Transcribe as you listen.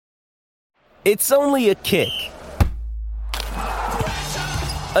It's only a kick,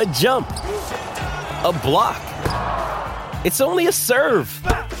 a jump, a block. It's only a serve.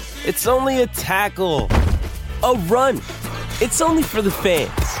 It's only a tackle, a run. It's only for the fans.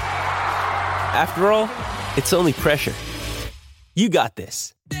 After all, it's only pressure. You got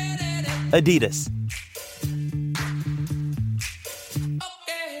this. Adidas.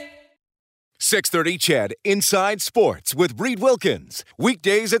 630 CHED Inside Sports with Reed Wilkins.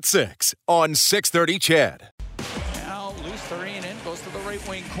 Weekdays at 6 on 630 CHED. Now loose three and in, goes to the right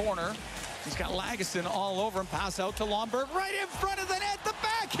wing corner. He's got Lagesson all over him. Pass out to Lomberg right in front of the net. The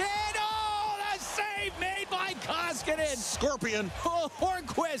backhand. Oh, the save made by Koskinen. Scorpion. Oh,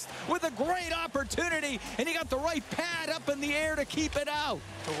 Hornquist with a great opportunity. And he got the right pad up in the air to keep it out.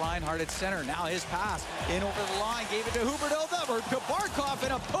 To Reinhardt at center. Now his pass in over the line. Gave it to Huberdeau. To Barkov,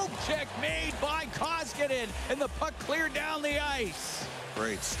 and a poke check made by Koskinen. And the puck cleared down the ice.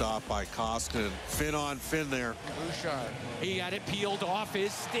 Great stop by Koskinen. Fin on fin there. Bouchard. He had it peeled off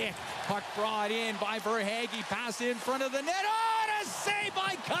his stick. Puck brought in by Verhaeghe. Pass in front of the net. Oh, and a save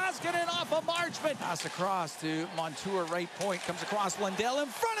by Koskinen off a Marchment. Pass across to Montour, right point. Comes across Lundell in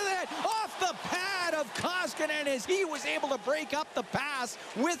front of the net. Off the pad of Koskinen as he was able to break up the pass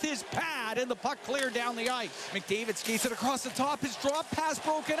with his pad, and the puck cleared down the ice. McDavid skates it across the top. His drop pass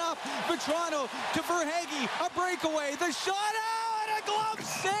broken up. Vetrano to Verhaeghe. A breakaway. The shot out. A glove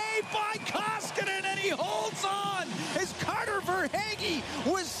save by Koskinen, and he holds on as Carter Verhaeghe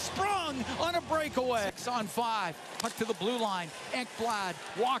was sprung on a breakaway. 6 on 5, puck to the blue line. Ekblad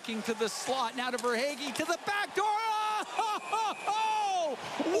walking to the slot, now to Verhaeghe to the back door. Oh,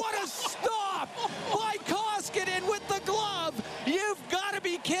 what a stop by Koskinen with the glove. You've got to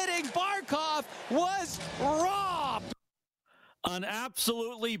be kidding. Barkov was robbed. An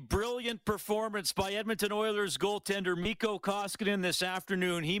absolutely brilliant performance by Edmonton Oilers goaltender Mikko Koskinen this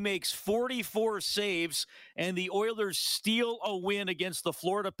afternoon. He makes 44 saves, and the Oilers steal a win against the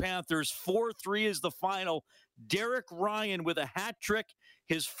Florida Panthers. 4-3 is the final. Derek Ryan with a hat trick,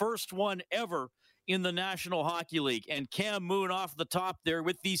 his first one ever in the National Hockey League. And Cam Moon off the top there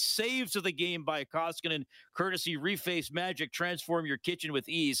with the saves of the game by Koskinen, courtesy Reface Magic. Transform your kitchen with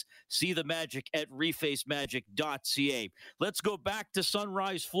ease. See the magic at refacemagic.ca. Let's go back to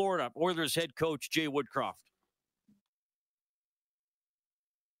Sunrise, Florida. Oilers head coach Jay Woodcroft.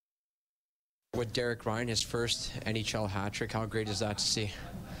 With Derek Ryan, his first NHL hat trick, how great is that to see?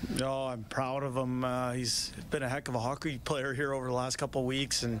 No, I'm proud of him. He's been a heck of a hockey player here over the last couple of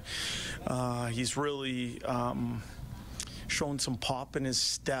weeks, and he's really shown some pop in his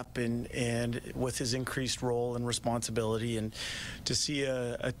step and with his increased role and responsibility. And to see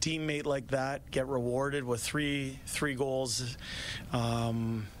a teammate like that get rewarded with three goals,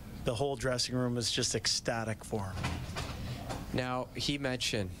 the whole dressing room is just ecstatic for him. Now, he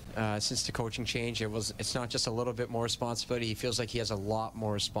mentioned since the coaching change, it's not just a little bit more responsibility. He feels like he has a lot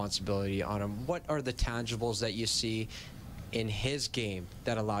more responsibility on him. What are the tangibles that you see in his game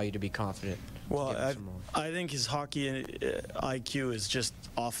that allow you to be confident? Well, I think his hockey IQ is just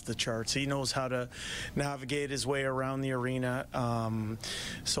off the charts. He knows how to navigate his way around the arena.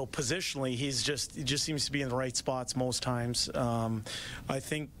 So positionally, he just seems to be in the right spots most times. I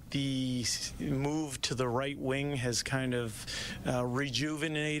think the move to the right wing has kind of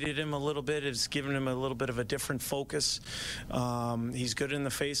rejuvenated him a little bit. It's given him a little bit of a different focus. He's good in the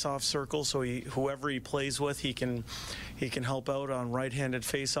face-off circle, so whoever he plays with, he can help out on right-handed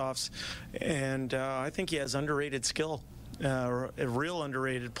face-offs. And I think he has underrated skill. A real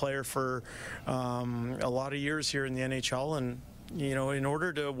underrated player for a lot of years here in the NHL. And you know, in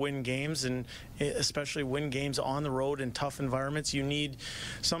order to win games, and especially win games on the road in tough environments, you need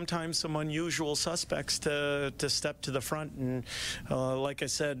sometimes some unusual suspects to step to the front. And like I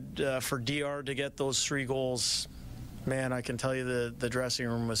said, for DR to get those 3 goals, man, I can tell you the dressing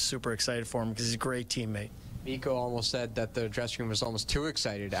room was super excited for him because he's a great teammate. Mikko almost said that the dressing room was almost too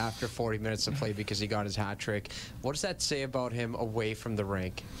excited after 40 minutes of play because he got his hat trick. What does that say about him away from the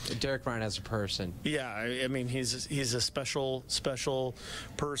rink? Derek Ryan as a person. Yeah, I mean, he's a special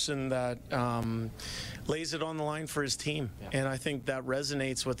person that lays it on the line for his team. Yeah. And I think that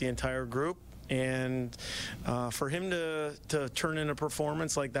resonates with the entire group. And for him to turn in a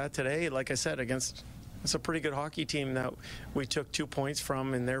performance like that today, like I said, it's a pretty good hockey team that we took 2 points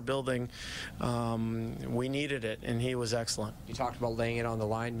from in their building. We needed it, and he was excellent. You talked about laying it on the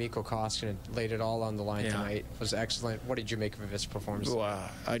line. Mikko Koskinen laid it all on the line tonight. It was excellent. What did you make of his performance?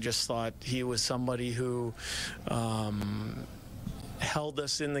 I just thought he was somebody who held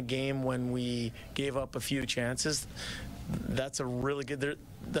us in the game when we gave up a few chances. That's a really good...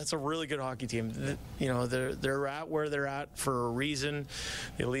 that's a really good hockey team. You know, they're at where they're at for a reason.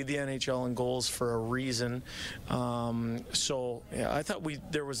 They lead the NHL in goals for a reason. So yeah, I thought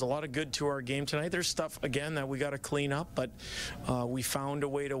there was a lot of good to our game tonight. There's stuff again that we got to clean up, but we found a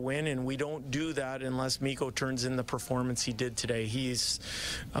way to win, and we don't do that unless Mikko turns in the performance he did today. He's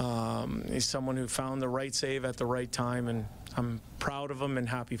someone who found the right save at the right time, and I'm proud of him and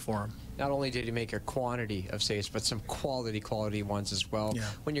happy for him. Not only did he make a quantity of saves, but some quality ones as well. Yeah.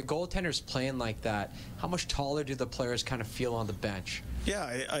 When your goaltender's playing like that, how much taller do the players kind of feel on the bench?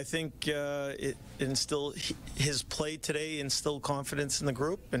 Yeah, I think his play today instilled confidence in the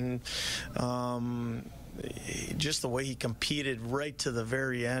group, and just the way he competed right to the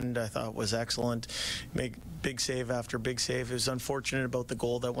very end, I thought was excellent. Make big save after big save. It was unfortunate about the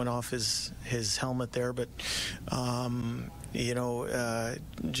goal that went off his helmet there, but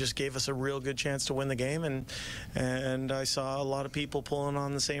just gave us a real good chance to win the game, and I saw a lot of people pulling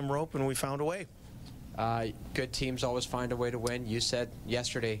on the same rope, and we found a way. Good teams always find a way to win. You said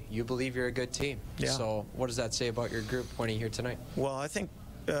yesterday you believe you're a good team. Yeah. So what does that say about your group winning here tonight? Well, I think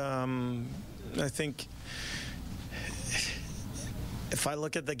if I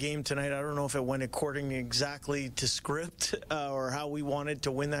look at the game tonight, I don't know if it went according exactly to script or how we wanted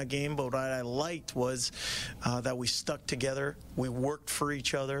to win that game, but what I liked was that we stuck together, we worked for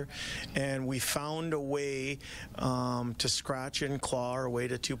each other, and we found a way to scratch and claw our way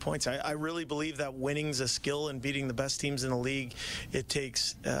to 2 points. I really believe that winning's a skill, and beating the best teams in the league, it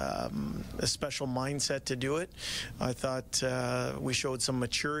takes a special mindset to do it. I thought we showed some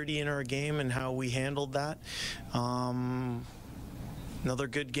maturity in our game and how we handled that. Another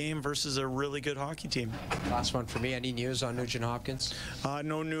good game versus a really good hockey team. Last one for me. Any news on Nugent Hopkins?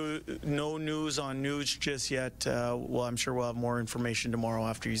 No news on Nuge just yet. Well, I'm sure we'll have more information tomorrow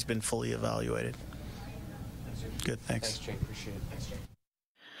after he's been fully evaluated. Good, thanks. Thanks, Jay. Appreciate it. Thanks, Jay.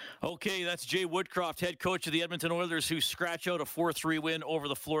 Okay, that's Jay Woodcroft, head coach of the Edmonton Oilers, who scratch out a 4-3 win over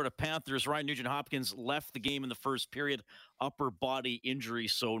the Florida Panthers. Ryan Nugent-Hopkins left the game in the first period, upper body injury,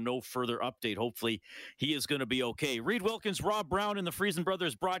 so no further update. Hopefully he is going to be okay. Reed Wilkins, Rob Brown in the Friesen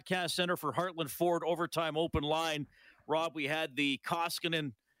Brothers Broadcast Center for Heartland Ford Overtime Open Line. Rob, we had the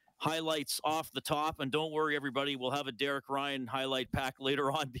Koskinen highlights off the top, and don't worry, everybody, we'll have a Derek Ryan highlight pack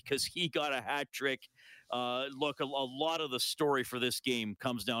later on because he got a hat trick. Look, a lot of the story for this game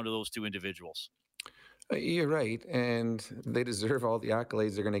comes down to those two individuals. You're right, and they deserve all the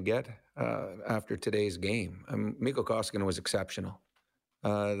accolades they're going to get after today's game. Mikko Koskinen was exceptional.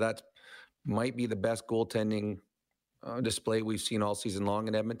 That might be the best goaltending display we've seen all season long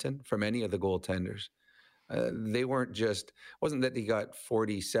in Edmonton from any of the goaltenders. They weren't just, wasn't that he got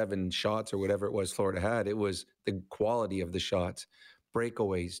 47 shots or whatever it was Florida had. It was the quality of the shots.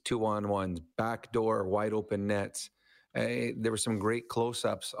 Breakaways, 2-on-1s, backdoor, wide open nets. There were some great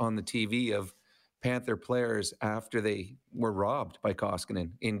close-ups on the TV of Panther players after they were robbed by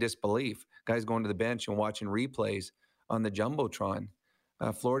Koskinen in disbelief. Guys going to the bench and watching replays on the Jumbotron.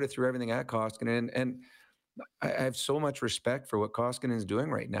 Florida threw everything at Koskinen, and I have so much respect for what Koskinen is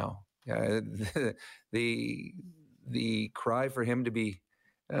doing right now. The cry for him to be,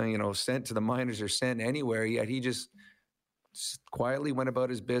 sent to the minors or sent anywhere, yet he just quietly went about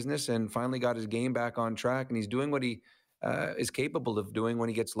his business and finally got his game back on track. And he's doing what he is capable of doing when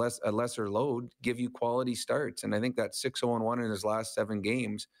he gets a lesser load, give you quality starts. And I think that's 6-0-1 in his last 7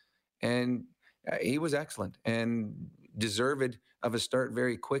 games. And he was excellent and deserved of a start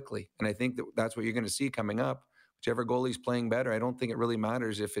very quickly. And I think that's what you're going to see coming up. Whichever goalie's playing better, I don't think it really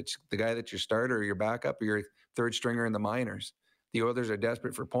matters if it's the guy that's your starter or your backup or your third stringer in the minors. The Oilers are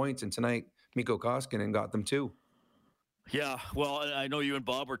desperate for points, and tonight Mikko Koskinen got them too. Yeah, well, I know you and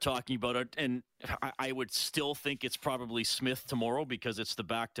Bob were talking about it, and I would still think it's probably Smith tomorrow because it's the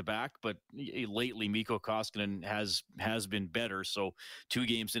back-to-back, but lately Mikko Koskinen has been better. So 2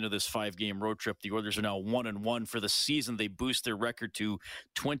 games into this 5-game road trip, the Oilers are now 1-1 for the season. They boost their record to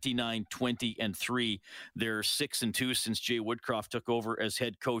 29-20-3. They're 6-2 since Jay Woodcroft took over as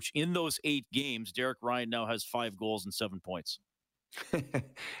head coach. In those 8 games, Derek Ryan now has 5 goals and 7 points.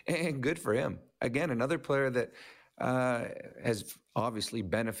 And good for him. Again, another player that has obviously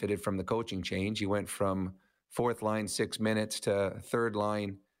benefited from the coaching change. He went from 4th line 6 minutes to 3rd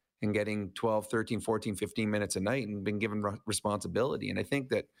line and getting 12, 13, 14, 15 minutes a night and been given responsibility. And I think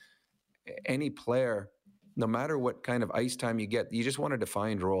that any player, no matter what kind of ice time you get, you just want a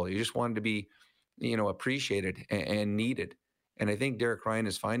defined role. You just wanted to be, appreciated and needed. And I think Derek Ryan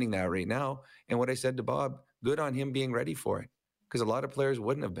is finding that right now. And what I said to Bob, good on him being ready for it, because a lot of players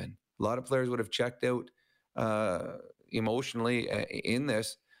wouldn't have been. A lot of players would have checked out emotionally in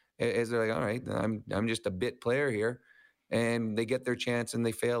this, as they're like, all right, I'm just a bit player here, and they get their chance and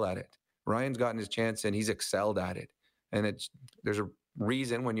they fail at it. Ryan's gotten his chance and he's excelled at it. And there's a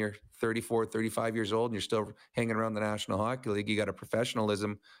reason when you're 34, 35 years old and you're still hanging around the National Hockey League, you got a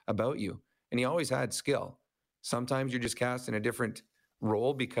professionalism about you. And he always had skill. Sometimes you're just cast in a different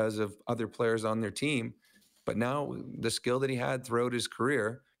role because of other players on their team. But now the skill that he had throughout his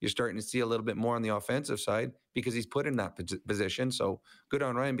career, you're starting to see a little bit more on the offensive side because he's put in that position. So good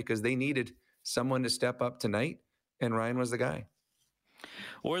on Ryan, because they needed someone to step up tonight, and Ryan was the guy.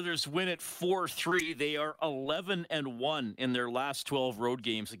 Oilers win at 4-3. They are 11-1 in their last 12 road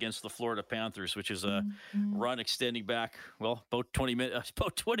games against the Florida Panthers, which is a run extending back, well, about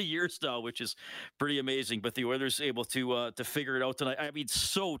 20 years now, which is pretty amazing. But the Oilers able to figure it out tonight. I mean,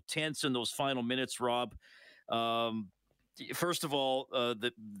 so tense in those final minutes, Rob. First of all,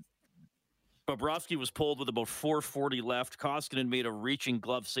 Bobrovsky was pulled with about 4:40 left. Koskinen made a reaching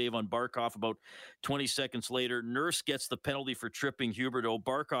glove save on Barkov about 20 seconds later. Nurse gets the penalty for tripping Huberdeau.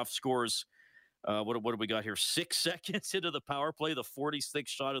 Barkov scores, what do we got here? 6 seconds into the power play, the 46th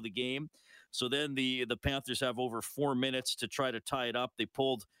shot of the game. So then the Panthers have over 4 minutes to try to tie it up. They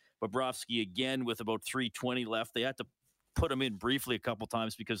pulled Bobrovsky again with about 3:20 left. They had to put him in briefly a couple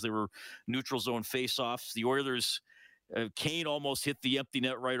times because there were neutral zone faceoffs. The Oilers... Kane almost hit the empty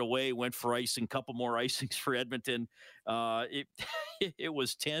net right away, went for icing, couple more icings for Edmonton. It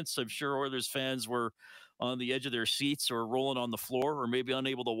was tense. I'm sure Oilers fans were on the edge of their seats or rolling on the floor or maybe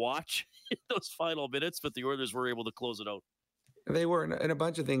unable to watch those final minutes, but the Oilers were able to close it out. They were, and a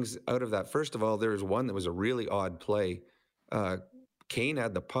bunch of things out of that. First of all, there was one that was a really odd play. Kane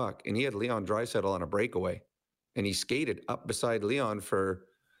had the puck, and he had Leon Draisaitl on a breakaway, and he skated up beside Leon for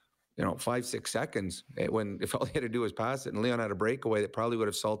 5-6 seconds, when if all he had to do was pass it, and Leon had a breakaway that probably would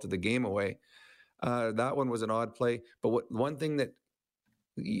have salted the game away. That one was an odd play. But one thing that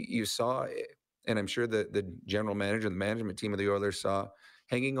you saw, and I'm sure the general manager, the management team of the Oilers saw,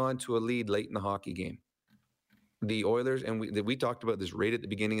 hanging on to a lead late in the hockey game. The Oilers, and we talked about this right at the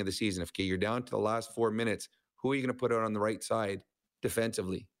beginning of the season. If you're down to the last 4 minutes, who are you going to put out on the right side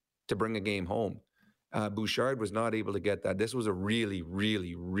defensively to bring a game home? Bouchard was not able to get that. This was a really,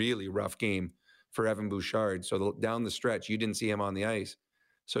 really, really rough game for Evan Bouchard. So down the stretch, you didn't see him on the ice.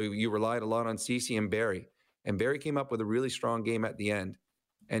 So you relied a lot on Ceci and Barry. And Barry came up with a really strong game at the end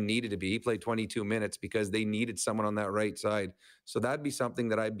and needed to be. He played 22 minutes because they needed someone on that right side. So that'd be something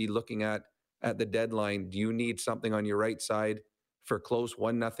that I'd be looking at the deadline. Do you need something on your right side for close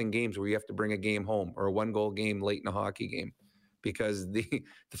 1-0 games where you have to bring a game home, or a 1-goal game late in a hockey game? Because the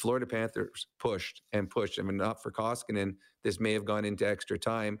Florida Panthers pushed. I mean, not for Koskinen, this may have gone into extra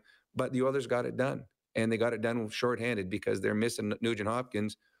time, but the Oilers got it done. And they got it done shorthanded because they're missing Nugent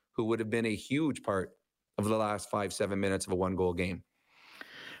Hopkins, who would have been a huge part of the last 5-7 minutes of a 1-goal game.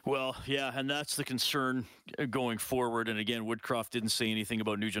 Well, yeah, and that's the concern going forward. And again, Woodcroft didn't say anything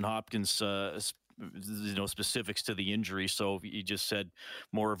about Nugent Hopkins' specifics to the injury. So he just said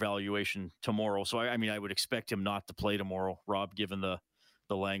more evaluation tomorrow. So I mean, I would expect him not to play tomorrow, Rob, given the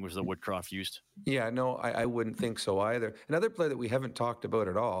language that Woodcroft used. Yeah, no, I wouldn't think so either. Another player that we haven't talked about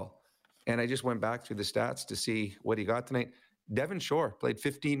at all, and I just went back through the stats to see what he got tonight. Devin Shore played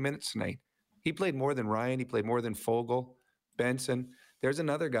 15 minutes tonight. He played more than Ryan. He played more than Fogle, Benson. There's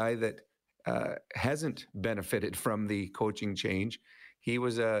another guy that hasn't benefited from the coaching change. He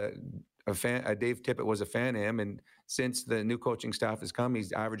was a fan. Dave Tippett was a fan of him, and since the new coaching staff has come,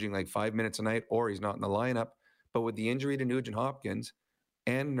 he's averaging like 5 minutes a night, or he's not in the lineup. But with the injury to Nugent Hopkins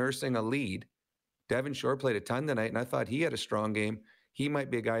and nursing a lead, Devin Shore played a ton tonight, and I thought he had a strong game. He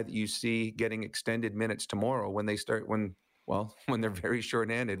might be a guy that you see getting extended minutes tomorrow when they're very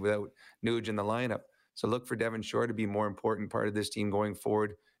short-handed without Nuge in the lineup. So look for Devin Shore to be a more important part of this team going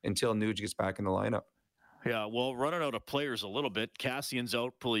forward until Nuge gets back in the lineup. Yeah, well, running out of players a little bit. Cassian's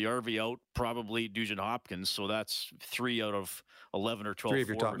out, Puljujarvi out, probably Nugent Hopkins. So that's 3 out of 11 or 12. 3 of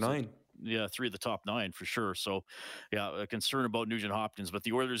your top 9. Yeah, 3 of the top 9 for sure. So, yeah, a concern about Nugent Hopkins. But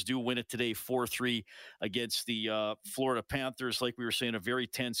the Oilers do win it today, 4-3 against the Florida Panthers. Like we were saying, a very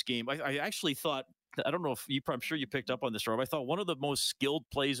tense game. I actually thought, I don't know if I'm sure you picked up on this, Rob. I thought one of the most skilled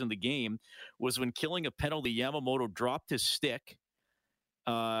plays in the game was when killing a penalty, Yamamoto dropped his stick,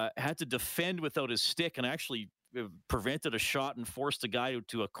 had to defend without his stick, and actually prevented a shot and forced a guy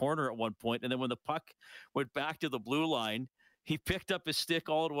to a corner at one point. And then when the puck went back to the blue line, he picked up his stick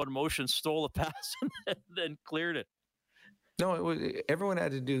all in one motion, stole a pass, and then cleared it. No, everyone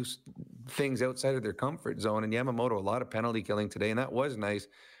had to do things outside of their comfort zone, and Yamamoto, a lot of penalty killing today, and that was nice.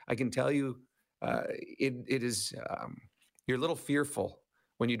 I can tell you, it is you're a little fearful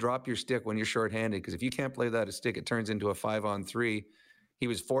when you drop your stick when you're shorthanded, because if you can't play without a stick, it turns into a 5-on-3. He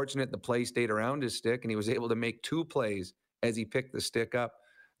was fortunate the play stayed around his stick, and he was able to make 2 plays as he picked the stick up.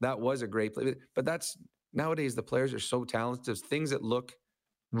 That was a great play. But that's nowadays the players are so talented. Things that look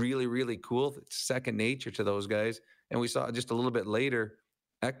really, really cool. It's second nature to those guys. And we saw just a little bit later,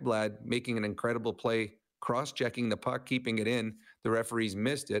 Ekblad making an incredible play, cross-checking the puck, keeping it in. The referees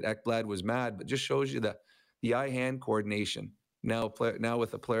missed it. Ekblad was mad, but just shows you that the eye-hand coordination now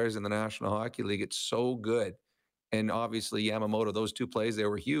with the players in the National Hockey League, it's so good. And obviously Yamamoto, those two plays, they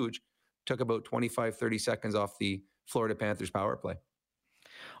were huge. Took about 25, 30 seconds off the Florida Panthers power play.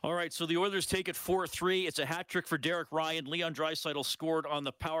 All right, so the Oilers take it 4-3. It's a hat trick for Derek Ryan. Leon Draisaitl scored on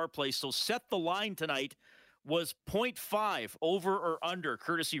the power play. So set the line tonight was 0.5 over or under,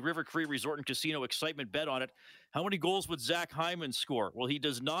 courtesy River Cree Resort and Casino. Excitement bet on it. How many goals would Zach Hyman score? Well, he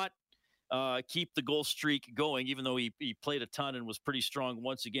does not keep the goal streak going, even though he played a ton and was pretty strong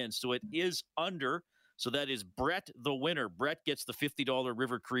once again. So it is under. So that is Brett, the winner. Brett gets the $50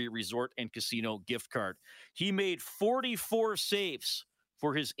 River Cree Resort and Casino gift card. He made 44 saves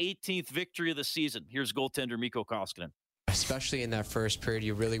for his 18th victory of the season. Here's goaltender Mikko Koskinen. Especially in that first period,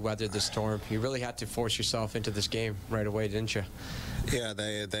 you really weathered the storm. You really had to force yourself into this game right away, didn't you? Yeah,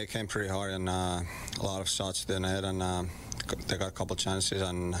 they came pretty hard, and a lot of shots to the net, and they got a couple chances,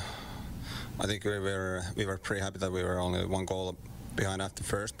 and I think we were pretty happy that we were only one goal behind after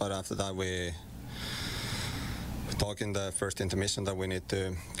first, but after that we talked in the first intermission that we need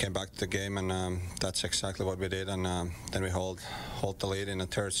to get back to the game, and that's exactly what we did, and then we hold the lead in the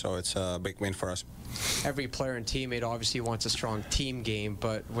third, so it's a big win for us. Every player and teammate obviously wants a strong team game,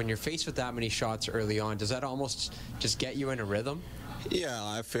 but when you're faced with that many shots early on, does that almost just get you in a rhythm? Yeah,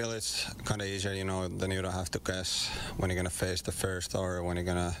 I feel it's kind of easier, then you don't have to guess when you're going to face the first or when you're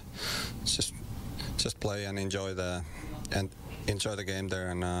going to just play and enjoy the game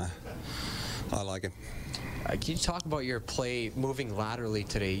there, and I like it. Can you talk about your play moving laterally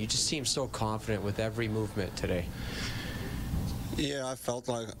today? You just seem so confident with every movement today. Yeah, I felt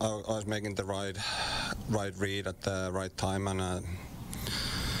like I was making the right read at the right time, and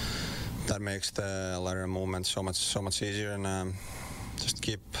that makes the lateral movement so much easier. And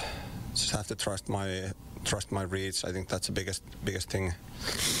just have to trust my reads. I think that's the biggest thing.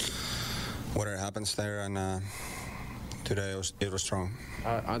 Whatever happens there, and today it was strong.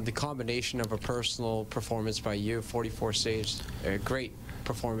 On the combination of a personal performance by you, 44 saves, a great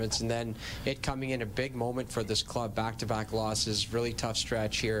performance, and then it coming in a big moment for this club, back-to-back losses, really tough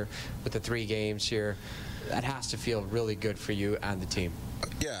stretch here with the 3 games here. That has to feel really good for you and the team.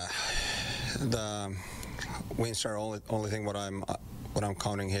 Yeah, the wins are only thing what I'm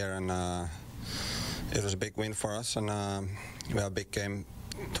counting here, and it was a big win for us, and we have a big game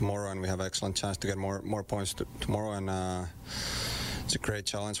tomorrow, and we have an excellent chance to get more points tomorrow, and it's a great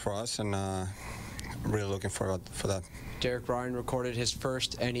challenge for us, and really looking forward for that. Derek Ryan recorded his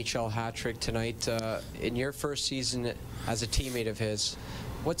first NHL hat trick tonight. In your first season as a teammate of his,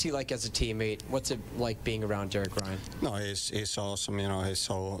 what's he like as a teammate? What's it like being around Derek Ryan? No, he's awesome. He's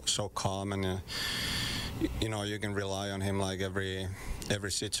so calm, and you can rely on him like every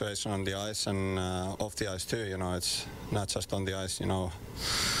situation on the ice and off the ice too. It's not just on the ice.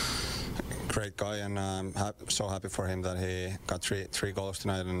 Great guy, and I'm so happy for him that he got three goals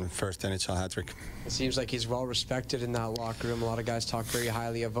tonight and first NHL hat trick. It seems like he's well respected in that locker room. A lot of guys talk very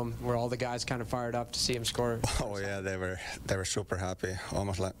highly of him. Were all the guys kind of fired up to see him score? Oh yeah, they were super happy,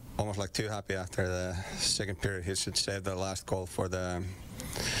 almost like too happy after the second period. He should save the last goal for the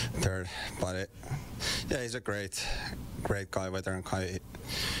third, but he's a great guy, veteran guy.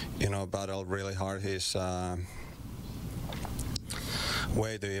 Battled really hard. He's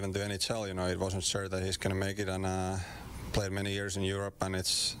way to even do NHL. It wasn't sure that he's going to make it, and played many years in Europe, and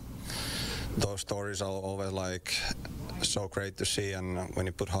those stories are always like so great to see, and when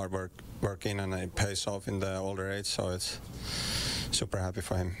you put hard work in and it pays off in the older age, so it's super happy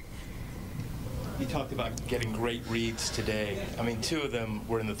for him. You talked about getting great reads today. I mean, 2 of them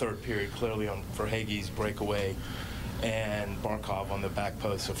were in the third period, clearly on Verhaeghe's breakaway and Barkov on the back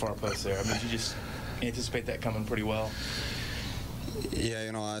post, so far post there. I mean, did you just anticipate that coming pretty well? Yeah,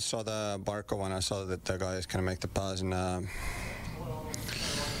 I saw the Barkov one. I saw that the guy is going to make the pass in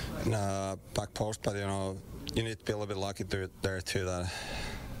back post, but you need to be a little bit lucky there too. That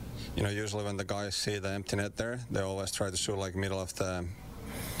usually when the guys see the empty net there, they always try to shoot like middle of the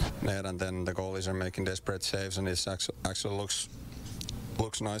net, and then the goalies are making desperate saves, and it actually looks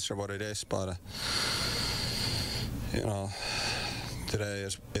nicer what it is. But today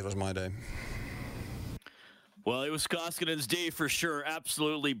it was my day. Well, it was Koskinen's day for sure.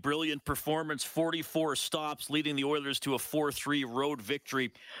 Absolutely brilliant performance. 44 stops, leading the Oilers to a 4-3 road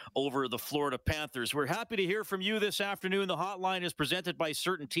victory over the Florida Panthers. We're happy to hear from you this afternoon. The hotline is presented by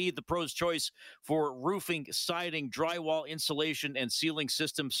CertainTeed, the pro's choice for roofing, siding, drywall, insulation, and ceiling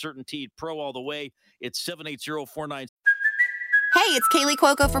systems. CertainTeed Pro all the way. It's 780-49. Hey, it's Kaylee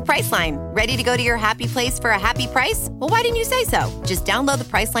Cuoco for Priceline. Ready to go to your happy place for a happy price? Well, why didn't you say so? Just download the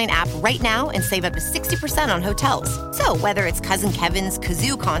Priceline app right now and save up to 60% on hotels. So whether it's Cousin Kevin's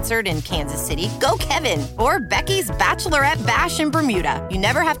Kazoo Concert in Kansas City, go Kevin, or Becky's Bachelorette Bash in Bermuda, you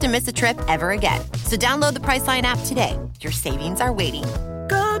never have to miss a trip ever again. So download the Priceline app today. Your savings are waiting.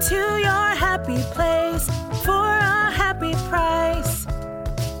 Go to your happy place for a happy price.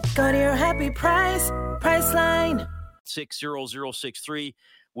 Go to your happy price, Priceline. 60063.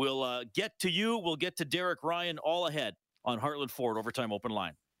 We'll get to you. We'll get to Derek Ryan all ahead on Heartland Ford Overtime Open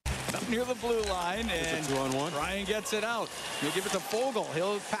Line. Up near the blue line, and 2-on-1. Ryan gets it out. He'll give it to Fogle.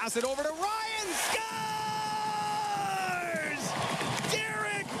 He'll pass it over to Ryan. Scores!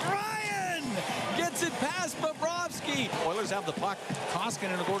 Derek Ryan gets it past Bobrovsky. Oilers have the puck.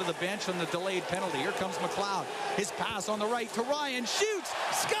 Koskinen will go to the bench on the delayed penalty. Here comes McLeod. His pass on the right to Ryan. Shoots!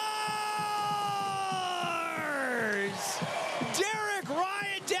 Scores! Derek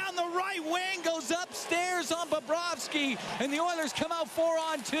Ryan down the right wing, goes upstairs on Bobrovsky, and the Oilers come out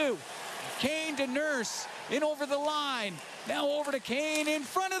 4-on-2. Kane to Nurse, in over the line. Now over to Kane, in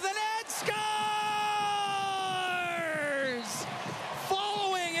front of the net, scores!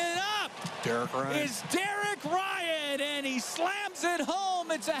 Following it up Derek Ryan. is Derek Ryan, and he slams it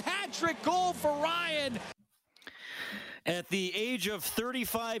home. It's a hat-trick goal for Ryan. At the age of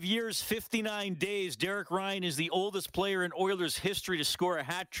 35 years, 59 days, Derek Ryan is the oldest player in Oilers history to score a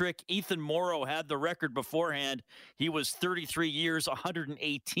hat trick. Ethan Morrow had the record beforehand. He was 33 years,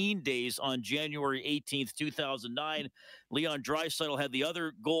 118 days on January 18th, 2009. Leon Draisaitl had the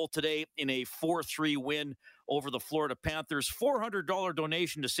other goal today in a 4-3 win over the Florida Panthers. $400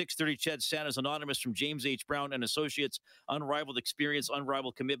 donation to 630 Ched Santa's Anonymous from James H. Brown and Associates. Unrivaled experience,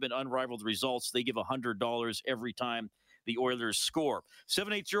 unrivaled commitment, unrivaled results. They give $100 every time the Oilers score.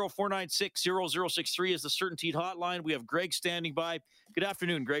 780-496-0063 is the CertainTeed hotline. We have Greg standing by. Good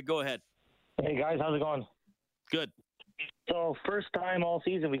afternoon, Greg. Go ahead. Hey, guys. How's it going? Good. So, first time all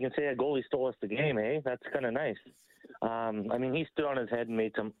season we can say a goalie stole us the game, eh? That's kind of nice. I mean, he stood on his head and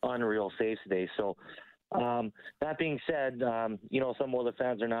made some unreal saves today. So, that being said, some Oilers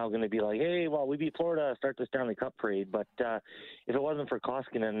fans are now going to be like, hey, well, we beat Florida, start the Stanley Cup parade. But if it wasn't for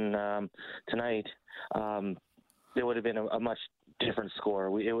Koskinen tonight, it would have been a much different score.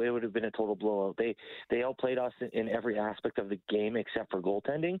 It would have been a total blowout. They outplayed us in every aspect of the game except for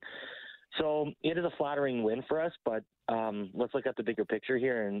goaltending. So it is a flattering win for us, but let's look at the bigger picture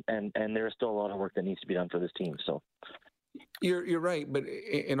here, and there's still a lot of work that needs to be done for this team. So you're right, but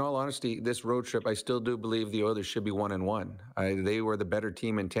in all honesty, this road trip, I still do believe the Oilers should be 1-1. They were the better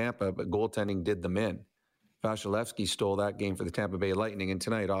team in Tampa, but goaltending did them in. Vasilevsky stole that game for the Tampa Bay Lightning, and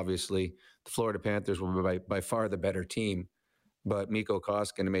tonight, obviously, the Florida Panthers were by far the better team, but Mikko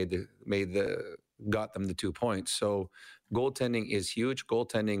Koskinen got them the 2 points. So goaltending is huge.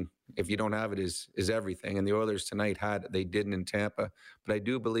 Goaltending, if you don't have it, is everything. And the Oilers tonight they didn't in Tampa, but I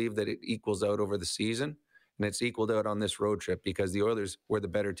do believe that it equals out over the season, and it's equaled out on this road trip because the Oilers were the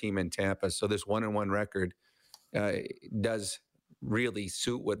better team in Tampa. So this 1-1 record does really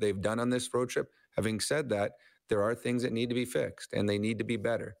suit what they've done on this road trip. Having said that, there are things that need to be fixed, and they need to be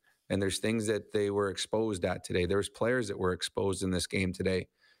better. And there's things that they were exposed at today. There's players that were exposed in this game today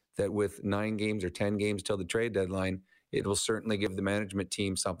that with 9 games or 10 games till the trade deadline, it will certainly give the management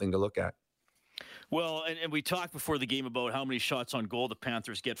team something to look at. Well, and we talked before the game about how many shots on goal the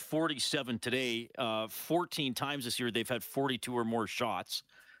Panthers get. 47 today. 14 times this year they've had 42 or more shots.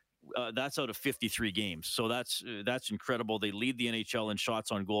 That's out of 53 games. So that's incredible. They lead the NHL in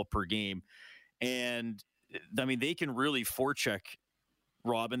shots on goal per game. And, I mean, they can really forecheck,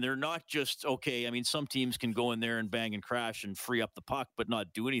 Rob, and they're not just, okay, I mean, some teams can go in there and bang and crash and free up the puck, but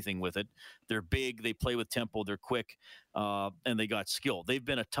not do anything with it. They're big, they play with tempo, they're quick, and they got skill. They've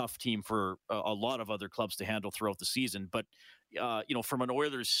been a tough team for a lot of other clubs to handle throughout the season. But, from an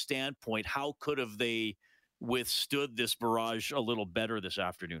Oilers standpoint, how could have they withstood this barrage a little better this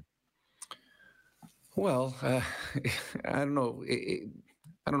afternoon? Well, I don't know.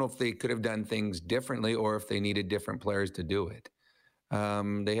 I don't know if they could have done things differently or if they needed different players to do it.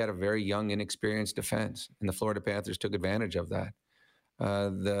 They had a very young, inexperienced defense, and the Florida Panthers took advantage of that.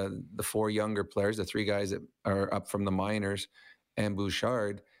 The 4 younger players, the 3 guys that are up from the minors, and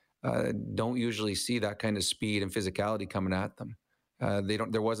Bouchard, don't usually see that kind of speed and physicality coming at them.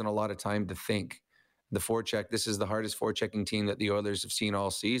 There wasn't a lot of time to think. the forecheck. This is the hardest forechecking team that the Oilers have seen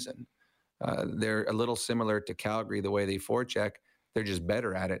all season. They're a little similar to Calgary, the way they forecheck. They're just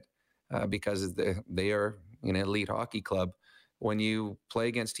better at it because they are an elite hockey club. When you play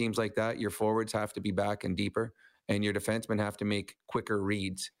against teams like that, your forwards have to be back and deeper, and your defensemen have to make quicker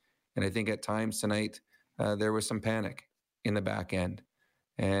reads. And I think at times tonight, there was some panic in the back end.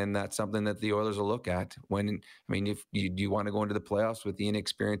 And that's something that the Oilers will look at. If you want to go into the playoffs with the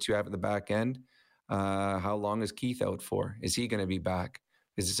inexperience you have at the back end, how long is Keith out for? Is he going to be back?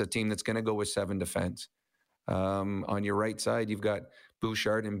 Is this a team that's going to go with 7 defense? On your right side, you've got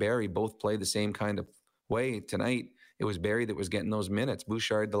Bouchard and Barry both play the same kind of way. Tonight, it was Barry that was getting those minutes.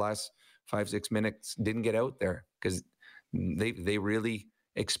 Bouchard, the last 5-6 minutes, didn't get out there because they really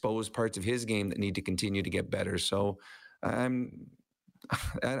exposed parts of his game that need to continue to get better. So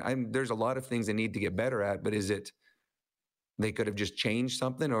there's a lot of things they need to get better at, but is it they could have just changed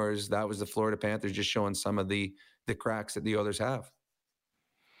something, or was the Florida Panthers just showing some of the cracks that the others have?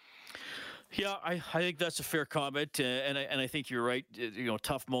 Yeah, I think that's a fair comment, and I think you're right.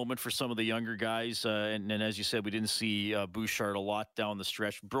 Tough moment for some of the younger guys, and as you said, we didn't see Bouchard a lot down the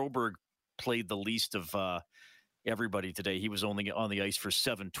stretch. Broberg played the least of everybody today. He was only on the ice for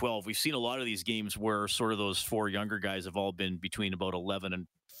 7-12. We've seen a lot of these games where sort of those 4 younger guys have all been between about 11 and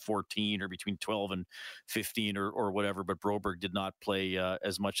 14 or between 12 and 15 or whatever, but Broberg did not play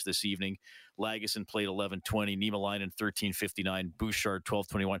as much this evening. Lagesson played 11-20, Niemelainen 13-59, Bouchard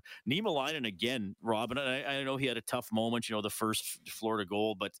 12-21. Niemelainen again, Robin, I know he had a tough moment, the first Florida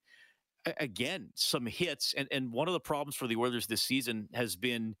goal, but again, some hits. And one of the problems for the Oilers this season has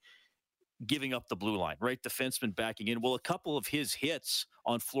been giving up the blue line, right? Defenseman backing in. Well, a couple of his hits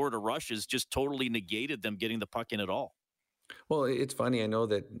on Florida rushes just totally negated them getting the puck in at all. Well, it's funny. I know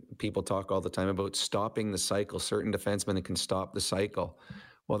that people talk all the time about stopping the cycle. Certain defensemen that can stop the cycle.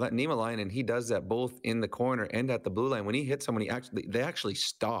 Well, that Niemelainen, he does that both in the corner and at the blue line. When he hits someone, they actually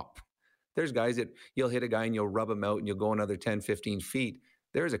stop. There's guys that you'll hit a guy and you'll rub him out and you'll go another 10, 15 feet.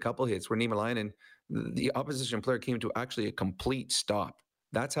 There's a couple hits where Niemelainen, the opposition player came to actually a complete stop.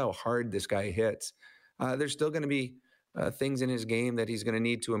 That's how hard this guy hits. There's still going to be things in his game that he's going to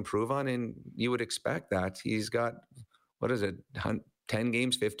need to improve on, and you would expect that. He's got, 10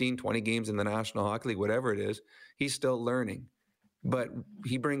 games, 15, 20 games in the National Hockey League, whatever it is. He's still learning. But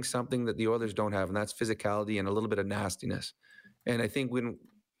he brings something that the Oilers don't have, and that's physicality and a little bit of nastiness. And I think when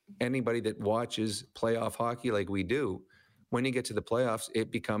anybody that watches playoff hockey like we do, when you get to the playoffs,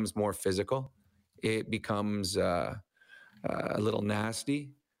 it becomes more physical. It becomes a little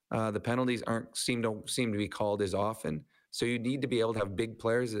nasty. The penalties seem to be called as often. So you need to be able to have big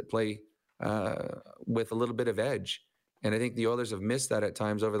players that play with a little bit of edge. And I think the Oilers have missed that at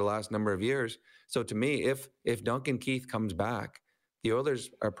times over the last number of years. So to me, if Duncan Keith comes back, the Oilers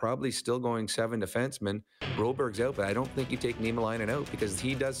are probably still going 7 defensemen. Broberg's out, but I don't think you take Niemelainen out because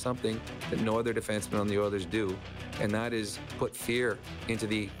he does something that no other defenseman on the Oilers do, and that is put fear into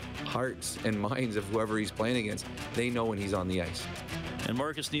the hearts and minds of whoever he's playing against. They know when he's on the ice. And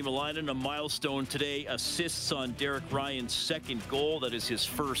Marcus Niemelainen, a milestone today, assists on Derek Ryan's second goal. That is his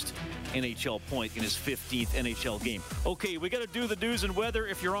first NHL point in his 15th NHL game. Okay, we got to do the news and weather.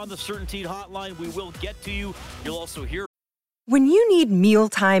 If you're on the Certainteed hotline, we will get to you. You'll also hear. When you need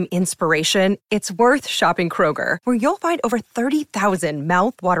mealtime inspiration, it's worth shopping Kroger, where you'll find over 30,000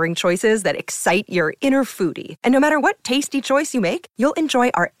 mouth-watering choices that excite your inner foodie. And no matter what tasty choice you make, you'll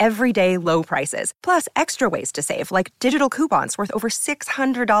enjoy our everyday low prices, plus extra ways to save, like digital coupons worth over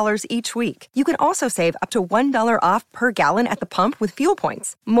 $600 each week. You can also save up to $1 off per gallon at the pump with fuel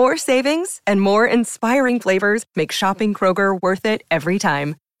points. More savings and more inspiring flavors make shopping Kroger worth it every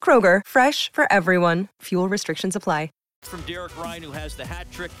time. Kroger, fresh for everyone. Fuel restrictions apply. From Derek Ryan, who has the hat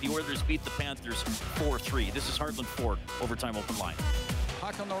trick, the Oilers beat the Panthers 4-3. This is Heartland Ford, overtime open line.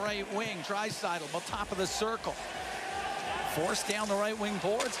 Puck on the right wing, Draisaitl, about top of the circle. Forced down the right wing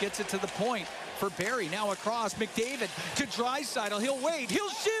boards, gets it to the point for Barry. Now across, McDavid to Draisaitl. He'll wait, he'll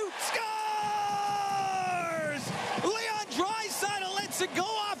shoot, scores! Leon Draisaitl lets it go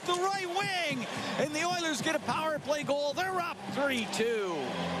off the right wing, and the Oilers get a power play goal. They're up 3-2.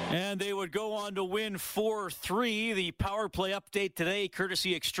 And they would go on to win 4-3. The power play update today,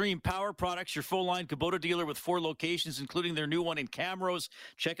 courtesy Extreme Power Products, your full-line Kubota dealer with 4 locations, including their new one in Camrose.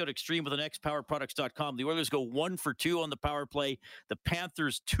 Check out Extreme with an X, powerproducts.com. The Oilers go 1 for 2 on the power play. The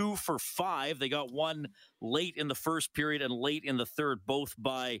Panthers 2 for 5. They got one late in the first period and late in the third, both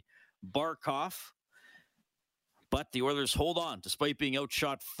by Barkov. But the Oilers hold on, despite being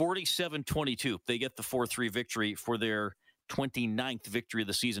outshot 47-22. They get the 4-3 victory for their 29th victory of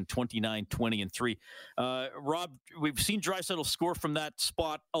the season, 29-20-3. Rob, we've seen Draisaitl score from that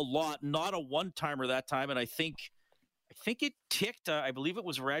spot a lot, not a one-timer that time, and I think it ticked, I believe it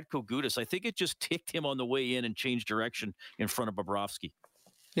was Radko Gudas. I think it just ticked him on the way in and changed direction in front of Bobrovsky.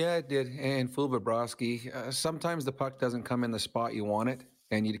 Yeah, it did. And Phil Bobrovsky, sometimes the puck doesn't come in the spot you want it,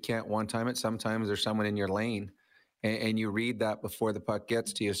 and you can't one-time it. Sometimes there's someone in your lane, and you read that before the puck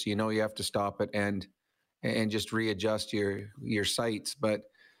gets to you, so you know you have to stop it and just readjust your sights. But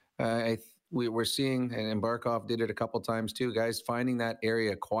we're seeing, and Barkov did it a couple times too, guys finding that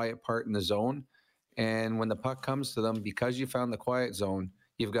area, quiet part in the zone. And when the puck comes to them, because you found the quiet zone,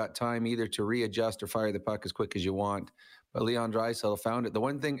 you've got time either to readjust or fire the puck as quick as you want. But Leon Draisaitl found it. The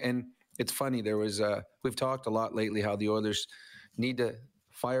one thing, and it's funny, there was we've talked a lot lately how the Oilers need to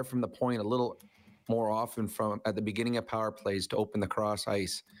fire from the point a little more often from at the beginning of power plays to open the cross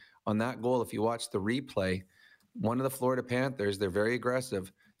ice. On that goal, if you watch the replay, one of the Florida Panthers, they're very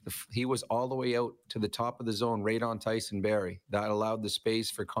aggressive. He was all the way out to the top of the zone, right on Tyson Barrie. That allowed the space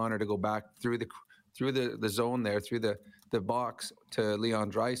for Connor to go back through the zone there, through the box to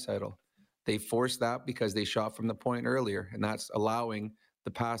Leon Draisaitl. They forced that because they shot from the point earlier, and that's allowing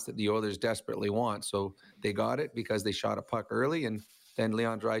the pass that the Oilers desperately want. So they got it because they shot a puck early, and then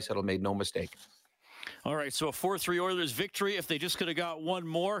Leon Draisaitl made no mistake. All right, so a 4-3 Oilers victory. If they just could have got one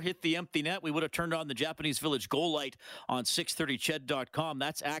more, hit the empty net, we would have turned on the Japanese Village goal light on 630ched.com.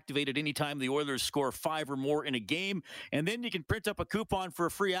 That's activated anytime the Oilers score 5 or more in a game. And then you can print up a coupon for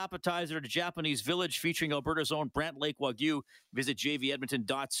a free appetizer to Japanese Village featuring Alberta's own Brant Lake Wagyu. Visit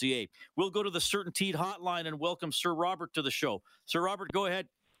jvedmonton.ca. We'll go to the Certainteed hotline and welcome Sir Robert to the show. Sir Robert, go ahead.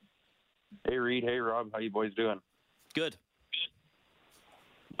 Hey, Reed. Hey, Rob. How you boys doing? Good.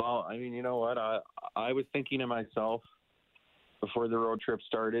 Well, I mean, you know what? I was thinking to myself before the road trip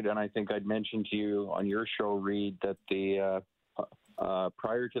started, and I think I'd mentioned to you on your show, Reed, that the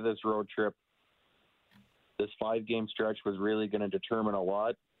prior to this road trip, this 5-game stretch was really going to determine a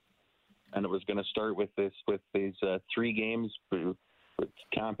lot, and it was going to start with these 3 games with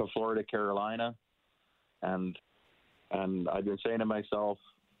Tampa, Florida, Carolina, and I've been saying to myself,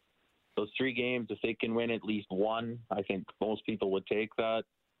 those 3 games, if they can win at least one, I think most people would take that.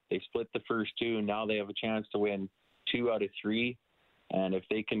 They split the first 2, and now they have a chance to win 2 out of 3. And if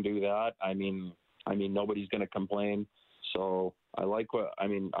they can do that, I mean, nobody's going to complain. So I like what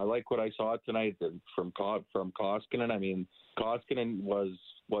I saw tonight from Koskinen. I mean, Koskinen was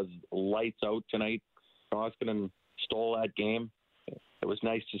lights out tonight. Koskinen stole that game. It was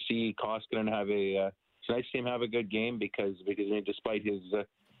nice to see Koskinen it's nice to see him have a good game because I mean, despite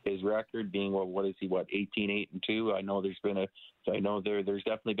his record being what is he 18-8-2. I know there's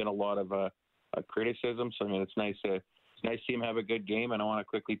definitely been a lot of criticism. So I mean it's nice to see him have a good game. And I want to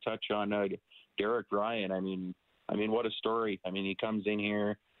quickly touch on Derek Ryan. I mean what a story. I mean he comes in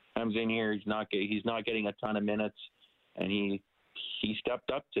here. He's not getting a ton of minutes, and he stepped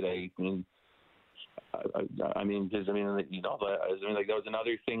up today. I mean that was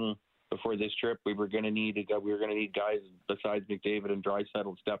another thing. Before this trip, we were going to need guys besides McDavid and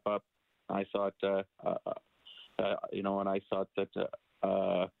Draisaitl step up. I thought, that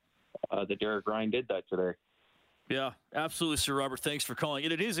Derek Ryan did that today. Yeah, absolutely, Sir Robert. Thanks for calling.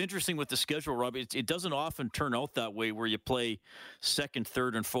 And it is interesting with the schedule, Rob. It doesn't often turn out that way where you play second,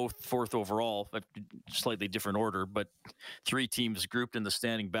 third, and fourth overall, slightly different order, but 3 teams grouped in the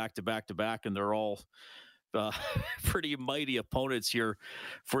standing back to back to back, and they're all pretty mighty opponents here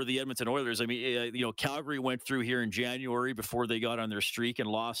for the Edmonton Oilers. I mean, Calgary went through here in January before they got on their streak and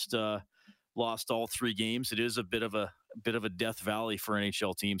lost all 3 games. It is a bit of a death valley for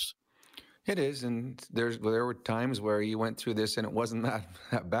NHL teams. It is, and there were times where you went through this and it wasn't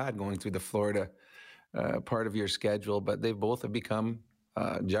that bad going through the Florida part of your schedule, but they both have become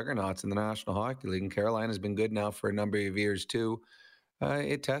juggernauts in the National Hockey League, and Carolina's been good now for a number of years too.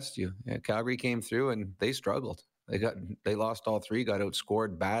 It tests you. Calgary came through and they struggled. They lost all 3, got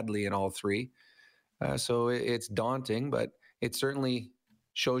outscored badly in all 3. So it's daunting, but it certainly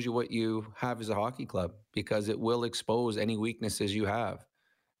shows you what you have as a hockey club because it will expose any weaknesses you have.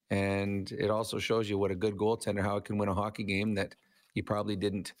 And it also shows you what a good goaltender, how it can win a hockey game that you probably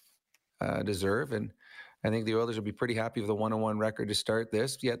didn't deserve. And I think the Oilers will be pretty happy with a 1-1 record to start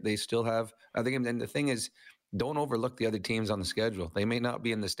this, yet they still have other games. And the thing is, don't overlook the other teams on the schedule. They may not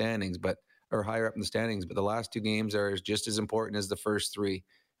be in the standings, or higher up in the standings, but the last 2 games are just as important as the first 3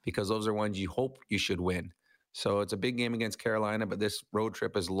 because those are ones you hope you should win. So it's a big game against Carolina, but this road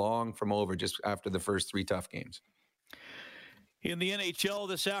trip is long from over just after the first 3 tough games. In the NHL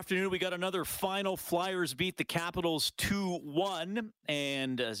this afternoon, we got another final. Flyers beat the Capitals 2-1.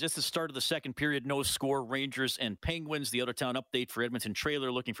 And just the start of the second period, no score. Rangers and Penguins. The out-of-town update for Edmonton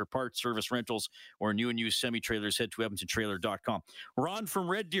Trailer. Looking for parts, service, rentals, or new and used semi-trailers, head to edmontontrailer.com. Ron from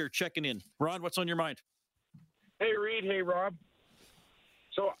Red Deer checking in. Ron, what's on your mind? Hey, Reed. Hey, Rob.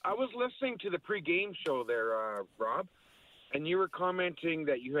 So I was listening to the pregame show there, Rob, and you were commenting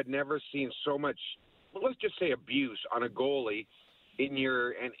that you had never seen so much, well, let's just say, abuse on a goalie in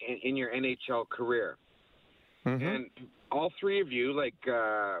your NHL career. Mm-hmm. And all three of you, like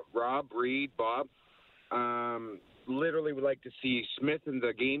Rob, Reed, Bob, literally would like to see Smith in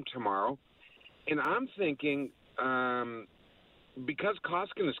the game tomorrow. And I'm thinking, because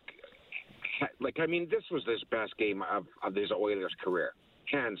Koskinen is, this was his best game of his Oilers career,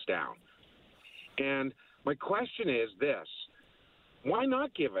 hands down. And my question is this: why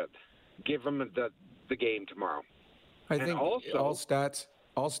not give him the game tomorrow? I think also,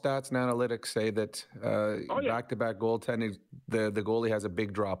 all stats and analytics say that back-to-back goaltending, the goalie has a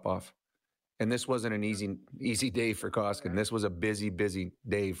big drop-off. And this wasn't an easy day for Koskinen. This was a busy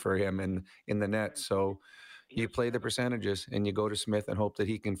day for him in the net. So you play the percentages and you go to Smith and hope that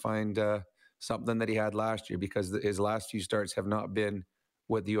he can find something that he had last year, because his last few starts have not been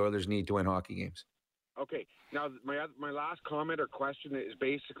what the Oilers need to win hockey games. Okay. Now, my last comment or question is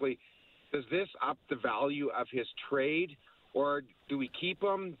basically, does this up the value of his trade, or do we keep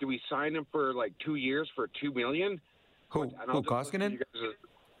him? Do we sign him for like 2 years for $2 million? Who Koskinen?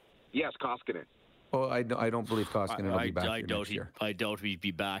 Yes, Koskinen. Oh, I don't believe Koskinen will be back next year. I doubt he'd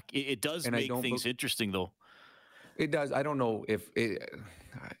be back. It does make things interesting, though. It does. I don't know if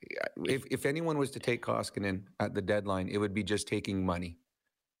anyone was to take Koskinen at the deadline, it would be just taking money.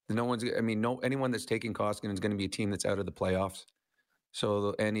 Anyone that's taking Koskinen is going to be a team that's out of the playoffs.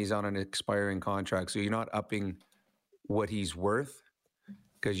 So, and he's on an expiring contract. So you're not upping what he's worth,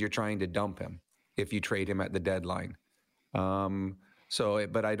 because you're trying to dump him if you trade him at the deadline.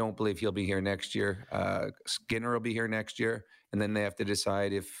 But I don't believe he'll be here next year. Skinner will be here next year, and then they have to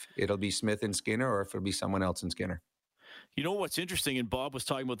decide if it'll be Smith and Skinner or if it'll be someone else in Skinner. You know what's interesting, and Bob was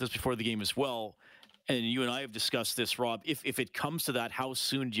talking about this before the game as well, and you and I have discussed this, Rob, if it comes to that, how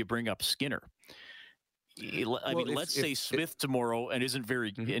soon do you bring up Skinner? Let's say Smith tomorrow and isn't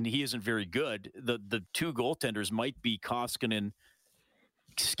very, and he isn't very good. The two goaltenders might be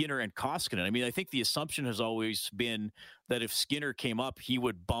Skinner and Koskinen. I mean, I think the assumption has always been that if Skinner came up, he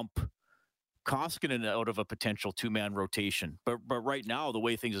would bump Koskinen out of a potential two-man rotation. But right now, the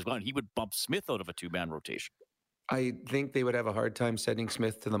way things have gone, he would bump Smith out of a two-man rotation. I think they would have a hard time sending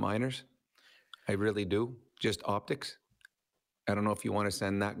Smith to the minors. I really do. Just optics. I don't know if you want to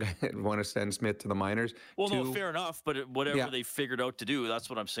send that guy, send Smith to the minors. Well, no, fair enough. But whatever they figured out to do, that's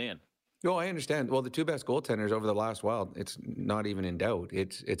what I'm saying. No, I understand. Well, the two best goaltenders over the last while, it's not even in doubt.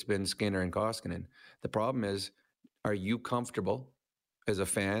 It's been Skinner and Koskinen. The problem is, are you comfortable as a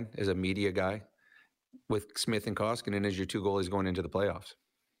fan, as a media guy, with Smith and Koskinen as your two goalies going into the playoffs?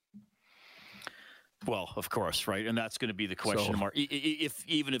 Well, of course, right? And that's going to be the question mark.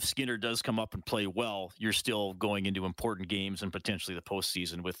 Even if Skinner does come up and play well, you're still going into important games and potentially the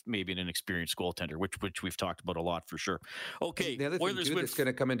postseason with maybe an inexperienced goaltender, which we've talked about a lot for sure. Okay, the other thing that's going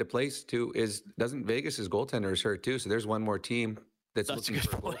to come into place too is Vegas's goaltender is hurt too, so there's one more team that's looking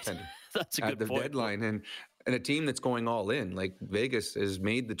for a goaltender. That's a good point. At the deadline, and a team that's going all in. Like Vegas has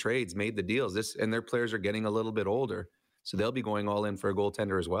made the trades, made the deals. And their players are getting a little bit older, so they'll be going all in for a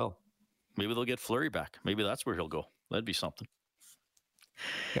goaltender as well. Maybe they'll get Fleury back. Maybe that's where he'll go. That'd be something.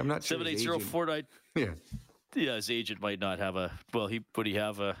 Yeah, I'm not sure. 78049. Yeah, his agent might not have would he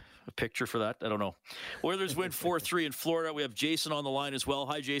have a picture for that? I don't know. Oilers win 4-3 in Florida. We have Jason on the line as well.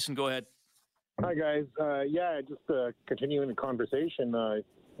 Hi, Jason. Go ahead. Hi, guys. Just continuing the conversation.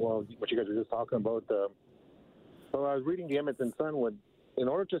 What you guys were just talking about. So I was reading the Edmonton Sun. In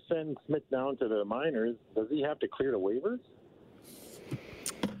order to send Smith down to the minors, does he have to clear the waivers?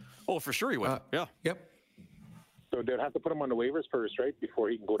 Oh, for sure he would. Yeah. Yep. So they'd have to put him on the waivers first, right, before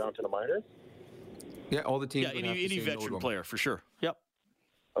he can go down to the minors? Yeah, all the teams. Yeah, any veteran player, for sure. Yep.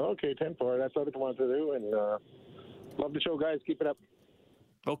 Okay, 10-4. That's what I wanted to do. And love the show, guys. Keep it up.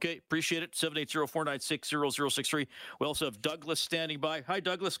 Okay, appreciate it. 780-496-0063. We also have Douglas standing by. Hi,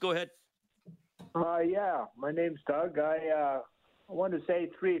 Douglas. Go ahead. Yeah, my name's Doug. I want to say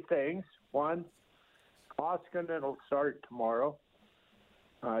three things. One, Koskinen will start tomorrow.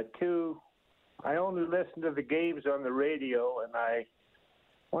 Two, I only listen to the games on the radio, and I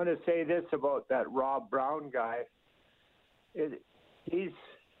want to say this about that Rob Brown guy. He's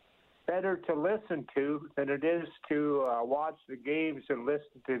better to listen to than it is to watch the games and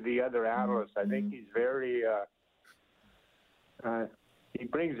listen to the other analysts. I think he's very He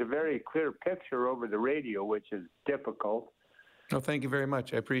brings a very clear picture over the radio, which is difficult. Oh, thank you very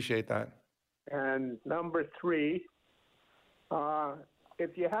much. I appreciate that. And number 3,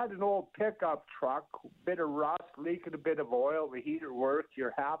 if you had an old pickup truck, bit of rust, leaking a bit of oil, the heater worked,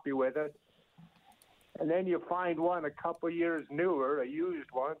 you're happy with it, and then you find one a couple years newer, a used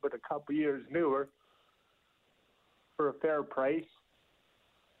one, but a couple years newer, for a fair price,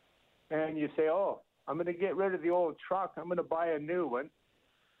 and you say, oh, I'm going to get rid of the old truck, I'm going to buy a new one,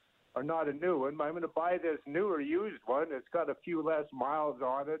 or not a new one, but I'm going to buy this newer used one, it's got a few less miles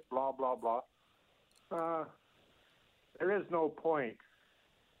on it, blah, blah, blah. There is no point.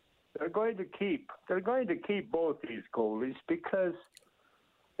 They're going to keep both these goalies because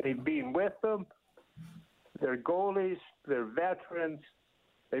they've been with them. They're goalies. They're veterans.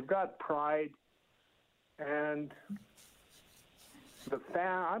 They've got pride. And the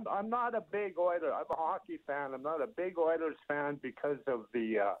fan. I'm not a big Oilers. I'm a hockey fan. I'm not a big Oilers fan because of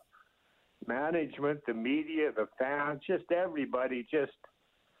the management, the media, the fans, just everybody. Just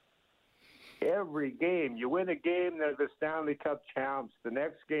every game, you win a game, they're the Stanley Cup champs. The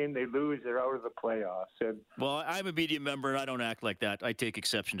next game they lose, they're out of the playoffs. And well, I'm a media member, and I don't act like that. I take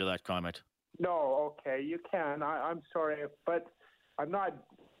exception to that comment. no, okay, you can. I'm sorry, but I'm not.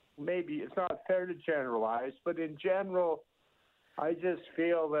 Maybe it's not fair to generalize, but in general, I just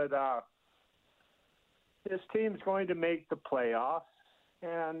feel that this team's going to make the playoffs,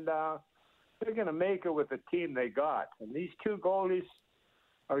 and they're going to make it with the team they got. And these 2 goalies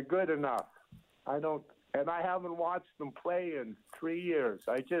are good enough. I haven't watched them play in 3 years.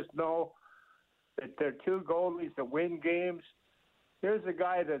 I just know that they're 2 goalies that win games. Here's a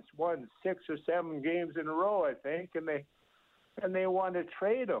guy that's won 6 or 7 games in a row, I think, and they want to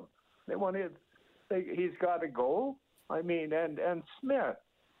trade him. He's got to go. I mean, and Smith's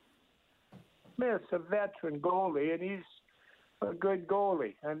a veteran goalie, and he's a good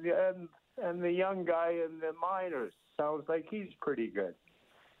goalie. And the young guy in the minors sounds like he's pretty good.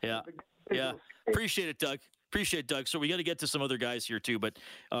 Yeah. Yeah. Appreciate it, Doug. So we got to get to some other guys here too, but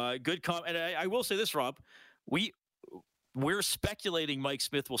good comment. And I will say this, Rob, we're speculating Mike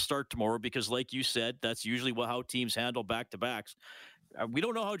Smith will start tomorrow because, like you said, that's usually how teams handle back-to-backs. We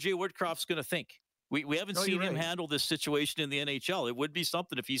don't know how Jay Woodcroft's going to think. We haven't seen him handle this situation in the NHL. It would be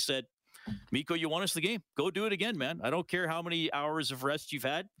something if he said, Mikko, you won us the game. Go do it again, man. I don't care how many hours of rest you've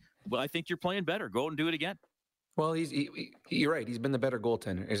had. Well, I think you're playing better. Go and do it again. Well, you're right. He's been the better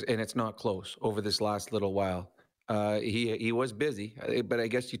goaltender, and it's not close over this last little while. He was busy, but I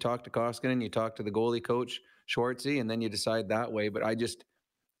guess you talk to Koskinen, you talk to the goalie coach, Schwartzy, and then you decide that way. But I just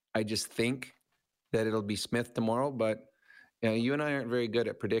think that it'll be Smith tomorrow. But you and I aren't very good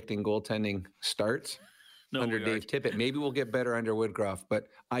at predicting goaltending starts under Dave Tippett. Maybe we'll get better under Woodcroft, but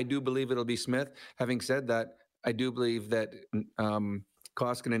I do believe it'll be Smith. Having said that, I do believe that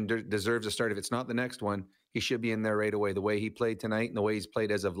Koskinen deserves a start. If it's not the next one, he should be in there right away. The way he played tonight and the way he's played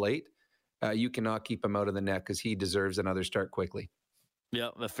as of late, you cannot keep him out of the net because he deserves another start quickly. Yeah,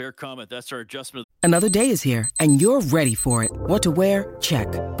 a fair comment. That's our adjustment. Another day is here, and you're ready for it. What to wear? Check.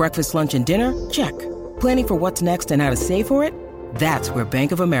 Breakfast, lunch, and dinner? Check. Planning for what's next and how to save for it? That's where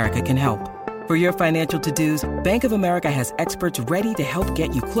Bank of America can help. For your financial to-dos, Bank of America has experts ready to help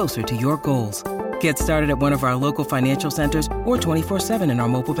get you closer to your goals. Get started at one of our local financial centers or 24/7 in our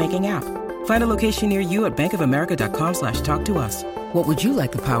mobile banking app. Find a location near you at bankofamerica.com/talktous. What would you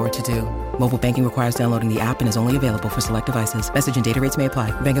like the power to do? Mobile banking requires downloading the app and is only available for select devices. Message and data rates may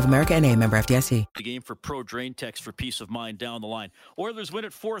apply. Bank of America NA, member FDIC. The game for Pro Drain Text for peace of mind down the line. Oilers win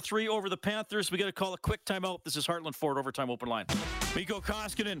at 4-3 over the Panthers. We got to call a quick timeout. This is Heartland Ford Overtime Open Line. Mikko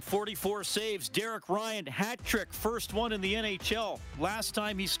Koskinen, 44 saves. Derek Ryan, hat trick, first one in the NHL. Last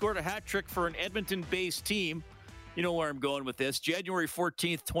time he scored a hat trick for an Edmonton-based team. You know where I'm going with this. January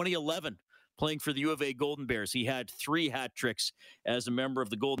 14th, 2011. Playing for the U of A Golden Bears. He had 3 hat tricks as a member of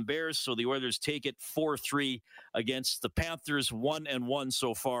the Golden Bears, so the Oilers take it 4-3 against the Panthers, 1-1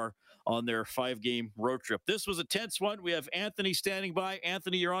 so far on their 5-game road trip. This was a tense one. We have Anthony standing by.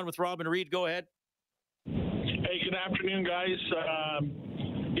 Anthony, you're on with Robin Reed. Go ahead. Hey, good afternoon, guys.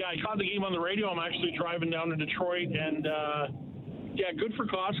 I caught the game on the radio. I'm actually driving down to Detroit, and good for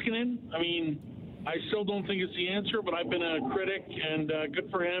Koskinen. I mean, I still don't think it's the answer, but I've been a critic, and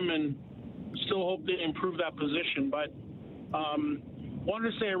good for him, and still hope they improve that position. But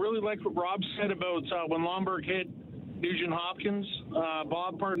wanted to say I really liked what Rob said about when Lomberg hit Nugent Hopkins.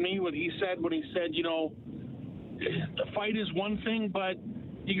 Bob, pardon me, what he said when he said, the fight is one thing, but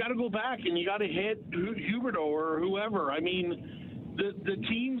you got to go back and you got to hit Huberdeau or whoever. I mean, the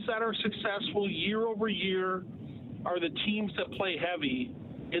teams that are successful year over year are the teams that play heavy.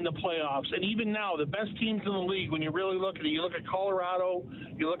 in the playoffs. And even now, the best teams in the league, when you really look at it, you look at Colorado,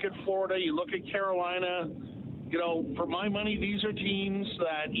 you look at Florida, you look at Carolina. You know, for my money, these are teams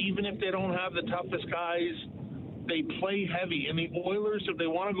that even if they don't have the toughest guys, they play heavy. And the Oilers, if they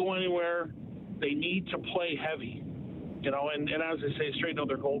want to go anywhere, they need to play heavy. You know, and as I say, straighten out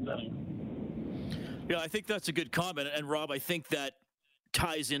their goaltending. Yeah, I think that's a good comment. And Rob, I think that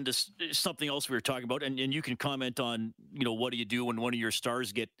ties into something else we were talking about, and you can comment on, you know, what do you do when one of your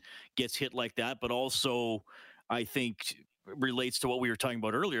stars gets hit like that, but also I think relates to what we were talking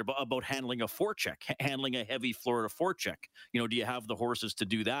about earlier about handling a forecheck, handling a heavy Florida forecheck. You know, do you have the horses to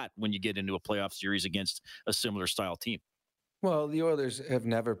do that when you get into a playoff series against a similar style team? Well, the Oilers have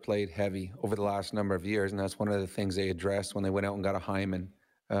never played heavy over the last number of years, and that's one of the things they addressed when they went out and got a Hyman,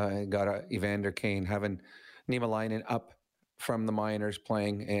 got a Evander Kane, having Niemelainen up from the minors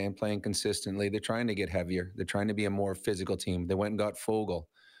playing consistently. They're trying to get heavier. They're trying to be a more physical team. They went and got Foegele,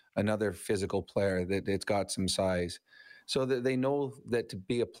 another physical player that's got some size. So that they know that to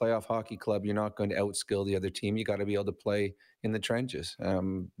be a playoff hockey club, you're not going to outskill the other team. You got to be able to play in the trenches.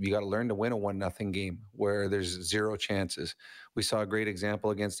 You got to learn to win a 1-0 game where there's zero chances. We saw a great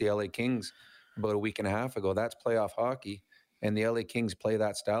example against the LA Kings about a week and a half ago. That's playoff hockey, and the LA Kings play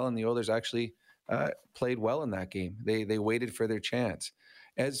that style, and the Oilers actually played well in that game. They waited for their chance.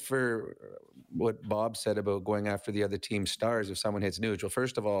 As for what Bob said about going after the other team's stars if someone hits Nuge, well,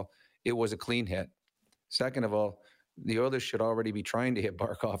 first of all, it was a clean hit. Second of all, the Oilers should already be trying to hit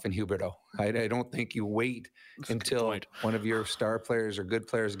Barkov and Huberdeau. I don't think you wait until one of your star players or good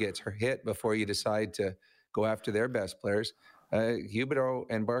players gets hit before you decide to go after their best players. Huberdeau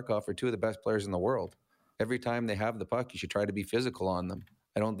and Barkov are two of the best players in the world. Every time they have the puck, you should try to be physical on them.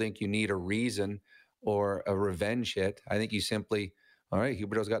 I don't think you need a reason or a revenge hit. I think you simply, all right,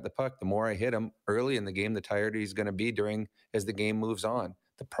 Huberdeau's got the puck. The more I hit him early in the game, the tighter he's going to be as the game moves on.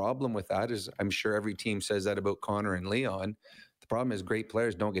 The problem with that is, I'm sure every team says that about Connor and Leon. The problem is great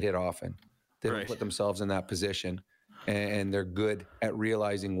players don't get hit often. They don't put themselves in that position, and they're good at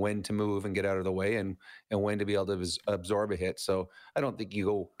realizing when to move and get out of the way and when to be able to absorb a hit. So I don't think you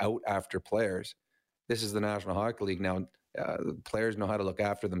go out after players. This is the National Hockey League now. Players know how to look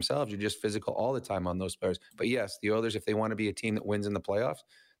after themselves. You're just physical all the time on those players. But yes, the Oilers, if they want to be a team that wins in the playoffs,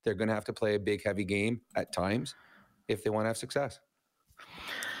 they're going to have to play a big, heavy game at times if they want to have success.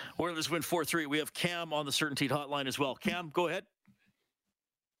 Oilers win 4-3. We have Cam on the Certainty hotline as well. Cam, go ahead.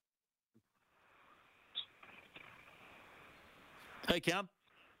 Hey, Cam.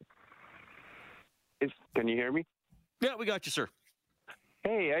 Can you hear me? Yeah, we got you, sir.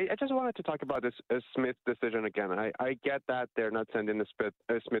 Hey, I just wanted to talk about this Smith decision again. I get that they're not sending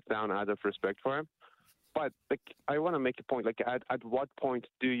Smith down out of respect for him. But I want to make a point. At what point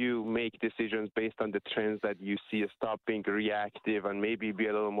do you make decisions based on the trends that you see? Stop being reactive and maybe be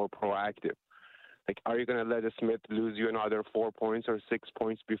a little more proactive. Are you going to let a Smith lose you another 4 points or 6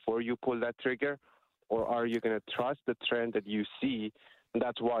 points before you pull that trigger, or are you going to trust the trend that you see? And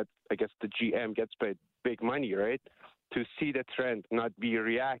that's what I guess the GM gets paid big money, right? To see the trend, not be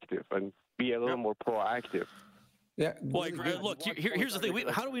reactive and be a little more proactive. Yeah. Well, look, here's the thing.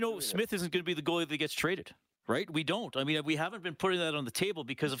 How do we know Smith isn't going to be the goalie that gets traded, right? We don't. I mean, we haven't been putting that on the table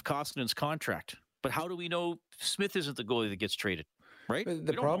because of Koskinen's contract. But how do we know Smith isn't the goalie that gets traded, right?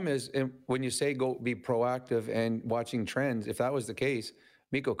 The problem is when you say go be proactive and watching trends, if that was the case,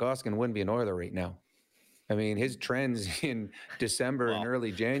 Mikko Koskinen wouldn't be an Oiler right now. I mean, his trends in December and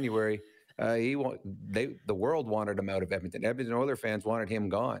early January, the world wanted him out of Edmonton. Edmonton Oiler fans wanted him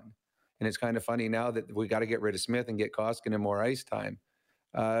gone. And it's kind of funny now that we got to get rid of Smith and get Koskinen more ice time.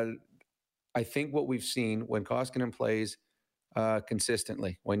 I think what we've seen when Koskinen plays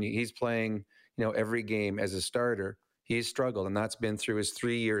consistently, when he's playing, every game as a starter, he's struggled, and that's been through his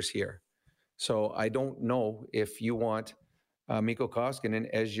 3 years here. So I don't know if you want Mikko Koskinen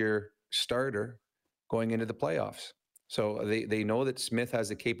as your starter going into the playoffs. So they know that Smith has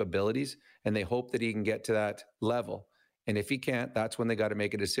the capabilities, and they hope that he can get to that level. And if he can't, that's when they got to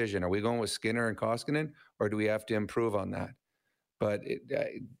make a decision. Are we going with Skinner and Koskinen, or do we have to improve on that? But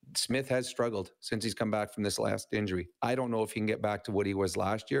Smith has struggled since he's come back from this last injury. I don't know if he can get back to what he was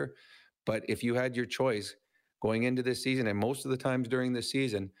last year, but if you had your choice going into this season, and most of the times during this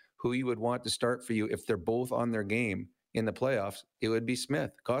season, who you would want to start for you if they're both on their game in the playoffs, it would be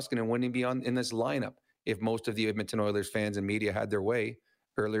Smith. Koskinen wouldn't be in this lineup if most of the Edmonton Oilers fans and media had their way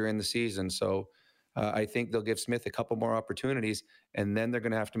earlier in the season. So I think they'll give Smith a couple more opportunities, and then they're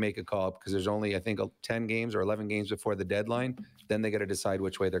going to have to make a call because there's only, I think, 10 games or 11 games before the deadline. Then they got to decide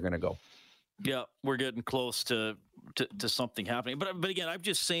which way they're going to go. Yeah, we're getting close to something happening. But again, I'm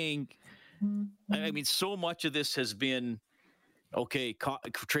just saying, I mean, so much of this has been okay,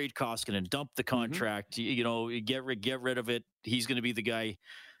 trade Koskinen, dump the contract, get rid of it. He's going to be the guy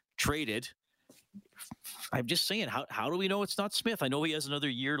traded. I'm just saying, how do we know it's not Smith? I know he has another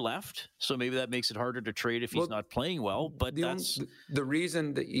year left, so maybe that makes it harder to trade if he's not playing well. But the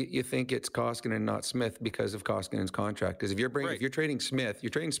reason that you think it's Koskinen, not Smith, because of Koskinen's contract, is if you're trading Smith, you're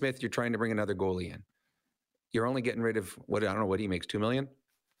trying to bring another goalie in. You're only getting rid of I don't know what he makes, $2 million.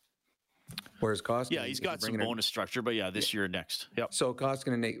 Whereas Koskinen, he's got some bonus structure, but this year next. Yep. So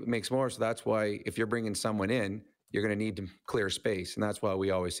Koskinen makes more, so that's why if you're bringing someone in, you're going to need to clear space, and that's why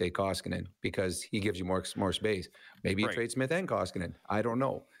we always say Koskinen, because he gives you more space. Maybe you trade Smith and Koskinen. I don't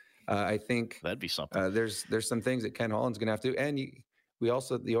know. I think that'd be something. There's some things that Ken Holland's going to have to do, and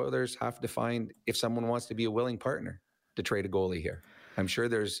the Oilers have to find if someone wants to be a willing partner to trade a goalie here. I'm sure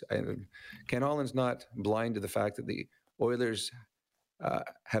Ken Holland's not blind to the fact that the Oilers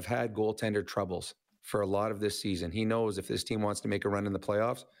have had goaltender troubles for a lot of this season. He knows if this team wants to make a run in the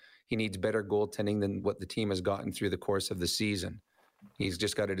playoffs, he needs better goaltending than what the team has gotten through the course of the season. He's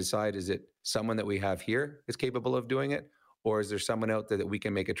just got to decide, is it someone that we have here is capable of doing it, or is there someone out there that we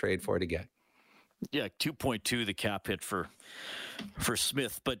can make a trade for to get? Yeah, 2.2 the cap hit for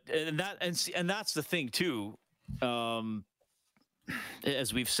Smith, but and that's the thing too.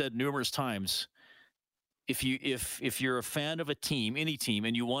 As we've said numerous times, if you're a fan of a team, any team,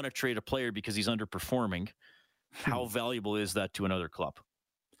 and you want to trade a player because he's underperforming, how valuable is that to another club?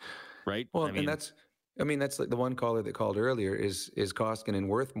 Right. Well, that's like the one caller that called earlier. Is Koskinen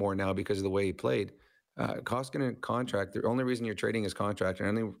worth more now because of the way he played? Koskinen contract. The only reason you're trading his contract,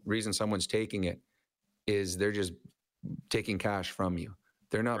 and the only reason someone's taking it, is they're just taking cash from you.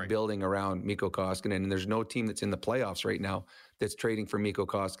 They're not building around Mikko Koskinen, and there's no team that's in the playoffs right now that's trading for Mikko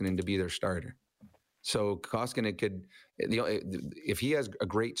Koskinen to be their starter. So Koskinen could, if he has a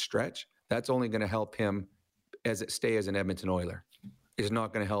great stretch, that's only going to help him stay as an Edmonton Oiler. Is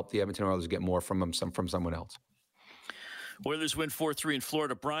not going to help the Edmonton Oilers get more from someone else. Oilers win 4-3 in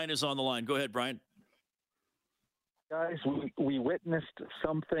Florida. Brian is on the line. Go ahead, Brian. Guys, we witnessed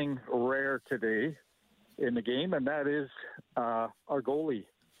something rare today in the game, and that is our goalie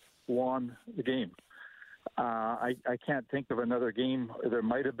won the game. I can't think of another game. There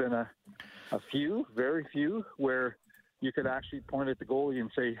might have been a few, very few, where you could actually point at the goalie and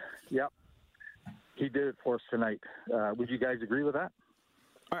say, yep, he did it for us tonight. Would you guys agree with that?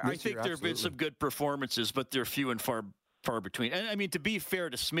 I think there have been some good performances, but they're few and far between. And I mean, to be fair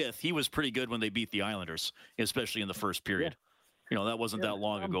to Smith, he was pretty good when they beat the Islanders, especially in the first period. Yeah. That wasn't that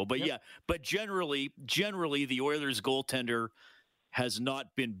long ago. But but generally, the Oilers goaltender has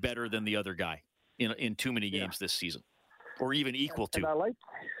not been better than the other guy in too many games this season, or even equal to.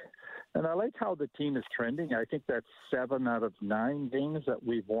 And I like how the team is trending. I think that's 7 out of 9 games that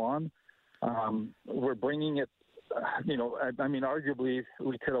we've won. We're bringing it. Arguably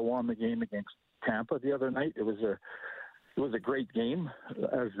we could have won the game against Tampa the other night. It was a great game,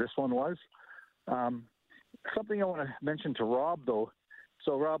 as this one was. Something I want to mention to Rob, though.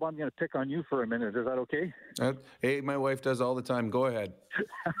 So, Rob, I'm going to pick on you for a minute. Is that okay? Hey, my wife does all the time. Go ahead.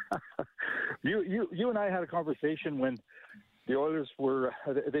 You and I had a conversation when the Oilers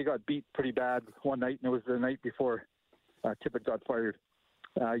they got beat pretty bad one night, and it was the night before Tippett got fired.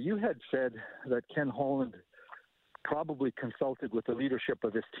 You had said that Ken Holland probably consulted with the leadership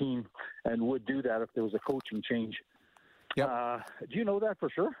of this team and would do that if there was a coaching change. Yep. Do you know that for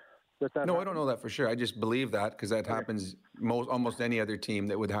sure? No, happened? I don't know that for sure. I just believe that because that happens almost any other team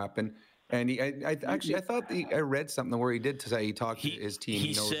that would happen. And I read something where he did say he talked to his team.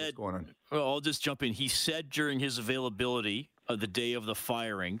 He knows what's going on. Well, I'll just jump in. He said during his availability of the day of the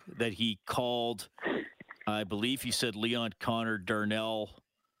firing that he called, I believe he said Leon Connor, Darnell,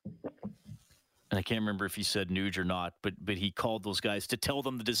 and I can't remember if he said Nuge or not, but he called those guys to tell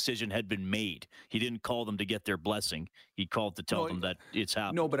them the decision had been made. He didn't call them to get their blessing. He called to tell them that it's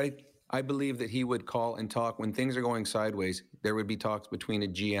happened. No, but I believe that he would call and talk when things are going sideways. There would be talks between a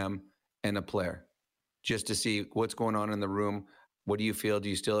GM and a player just to see what's going on in the room. What do you feel? Do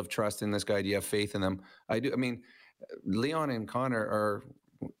you still have trust in this guy? Do you have faith in them? I do. I mean, Leon and Connor are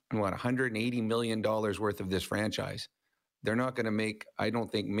 $180 million worth of this franchise. They're not going to make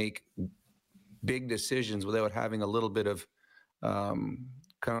big decisions without having a little bit of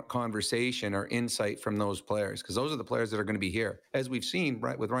conversation or insight from those players, because those are the players that are going to be here. As we've seen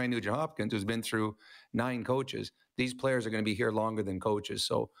with Ryan Nugent-Hopkins, who's been through 9 coaches, these players are going to be here longer than coaches.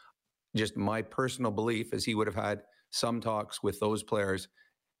 So just my personal belief is he would have had some talks with those players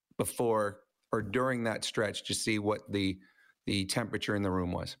before or during that stretch to see what the temperature in the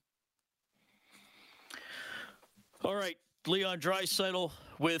room was. All right. Leon Draisaitl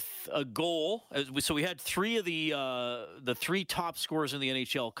with a goal. So we had three of the three top scorers in the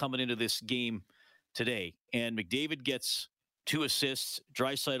NHL coming into this game today. And McDavid gets 2 assists.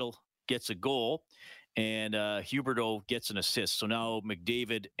 Draisaitl gets a goal. And Huberdeau gets an assist. So now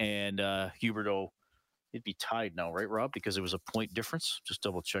McDavid and Huberdeau, it'd be tied now, right, Rob? Because it was a point difference. Just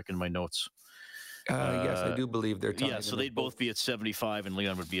double checking my notes. Yes, I do believe they're tied. Yeah, so they'd both be at 75, and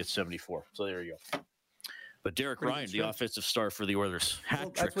Leon would be at 74. So there you go. But Derek Ryan, the offensive star for the Oilers.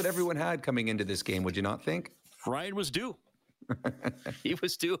 Hat-trick. That's what everyone had coming into this game, would you not think? Ryan was due. He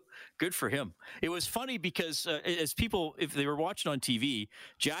was due. Good for him. It was funny because as people, if they were watching on TV,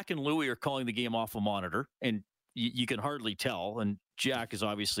 Jack and Louie are calling the game off a monitor, and you can hardly tell. And Jack is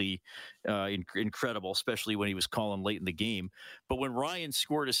obviously incredible, especially when he was calling late in the game. But when Ryan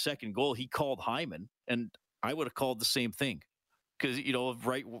scored his second goal, he called Hyman, and I would have called the same thing. Because,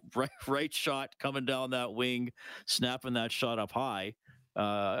 right shot coming down that wing, snapping that shot up high.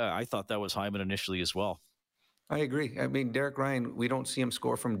 I thought that was Hyman initially as well. I agree. I mean, Derek Ryan, we don't see him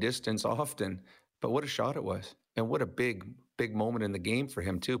score from distance often, but what a shot it was. And what a big moment in the game for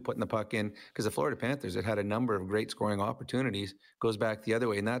him, too, putting the puck in. Because the Florida Panthers had a number of great scoring opportunities, goes back the other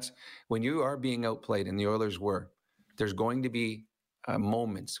way. And that's when you are being outplayed, and the Oilers were, there's going to be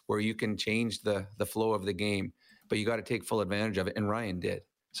moments where you can change the flow of the game, but you got to take full advantage of it. And Ryan did.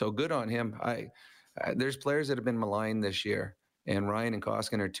 So good on him. There's players that have been maligned this year, and Ryan and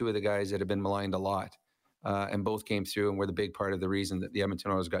Koskinen are two of the guys that have been maligned a lot. And both came through and were the big part of the reason that the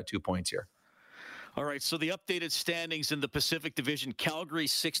Edmonton Oilers got 2 points here. All right, so the updated standings in the Pacific Division: Calgary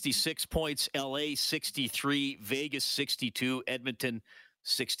 66 points, LA 63, Vegas 62, Edmonton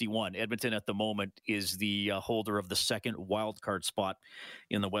 61. Edmonton at the moment is the holder of the second wild card spot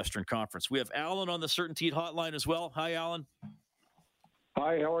in the Western Conference. We have Alan on the Certainty Hotline as well. Hi, Alan.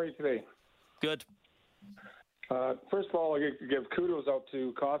 Hi, how are you today? Good. First of all, I give kudos out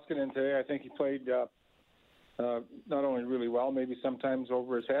to Koskinen today. I think he played not only really well, maybe sometimes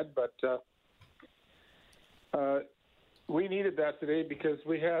over his head, but we needed that today because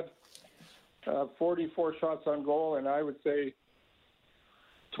we had 44 shots on goal, and I would say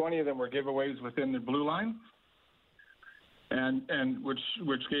 20 of them were giveaways within the blue line, and which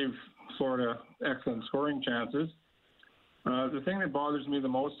gave Florida excellent scoring chances. The thing that bothers me the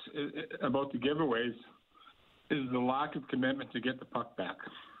most about the giveaways is the lack of commitment to get the puck back.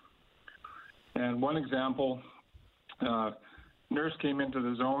 And one example, Nurse came into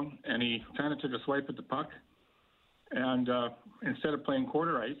the zone, and he kind of took a swipe at the puck. And instead of playing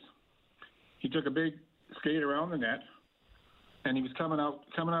quarter ice, he took a big skate around the net, and he was coming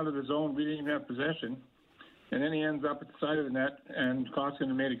out of the zone. We didn't even have possession. And then he ends up at the side of the net, and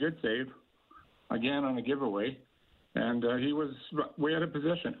Koskinen made a good save, again on a giveaway. And he was way out of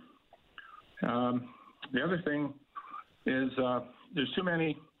position. The other thing is there's too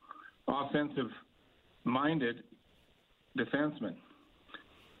many offensive-minded defensemen.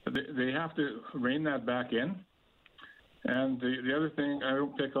 They have to rein that back in. And the other thing, I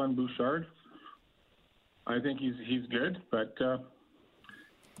don't pick on Bouchard. I think he's good, but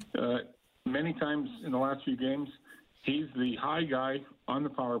many times in the last few games, he's the high guy on the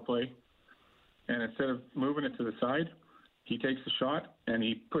power play, and instead of moving it to the side, he takes the shot and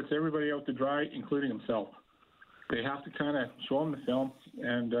he puts everybody out to dry, including himself. They have to kind of show him the film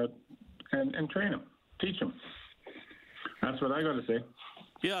and train him, teach him. That's what I got to say.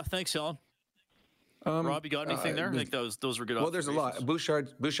 Yeah, thanks, Alan. Rob, you got anything there? I think those were good. Well, there's a lot. Bouchard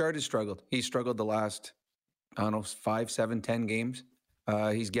has struggled. He's struggled the last, 5, 7, 10 games.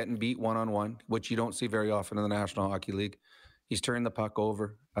 He's getting beat one-on-one, which you don't see very often in the National Hockey League. He's turned the puck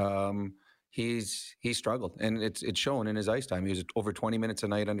over. He's struggled, and it's shown in his ice time. He was over 20 minutes a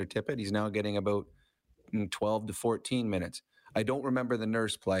night under Tippett. He's now getting about 12 to 14 minutes. I don't remember the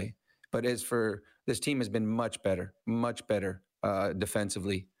Nurse play, but as for this team has been much better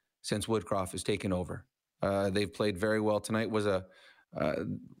defensively since Woodcroft has taken over. They've played very well tonight. Was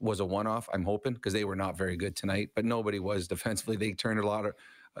a one-off, I'm hoping, because they were not very good tonight, but nobody was defensively. They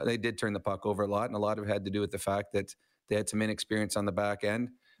did turn the puck over a lot, and a lot of it had to do with the fact that they had some inexperience on the back end.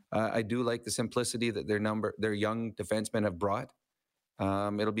 I do like the simplicity that their young defensemen have brought.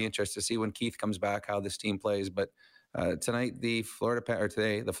 It'll be interesting to see when Keith comes back how this team plays. But tonight, the Florida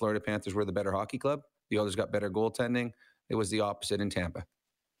Panthers were the better hockey club. The Oilers got better goaltending. It was the opposite in Tampa.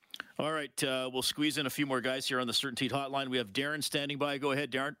 All right, we'll squeeze in a few more guys here on the Certainty Hotline. We have Darren standing by. Go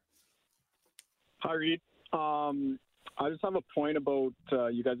ahead, Darren. Hi, Reed. I just have a point about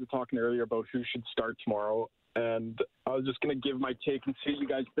you guys were talking earlier about who should start tomorrow, and I was just going to give my take and see what you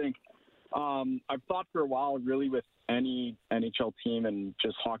guys think. I've thought for a while, really, with any NHL team and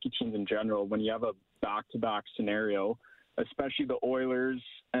just hockey teams in general, when you have a back-to-back scenario, especially the Oilers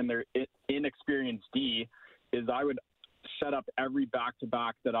and their inexperienced D, is I would set up every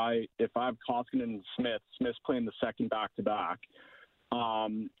back-to-back if I have Koskinen and Smith's playing the second back-to-back.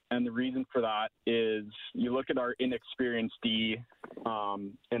 And the reason for that is you look at our inexperienced D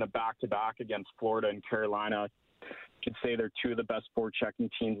in a back-to-back against Florida and Carolina. You could say they're two of the best forechecking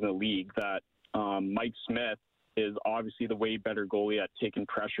teams in the league. That Mike Smith is obviously the way better goalie at taking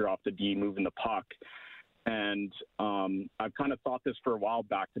pressure off the D, moving the puck. And I've kind of thought this for a while,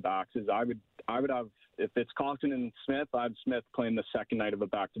 back-to-backs, is I would have, if it's Koskinen and Smith, I have Smith playing the second night of a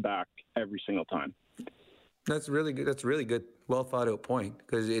back-to-back every single time. That's really good. That's really good. Well thought out point,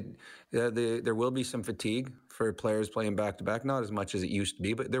 because there will be some fatigue for players playing back to back. Not as much as it used to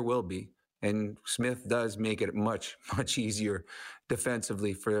be, but there will be. And Smith does make it much easier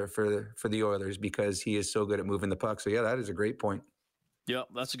defensively for the Oilers because he is so good at moving the puck. So yeah, that is a great point. Yeah,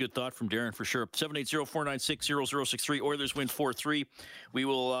 that's a good thought from Darren for sure. 780-496-0063. Oilers win 4-3. We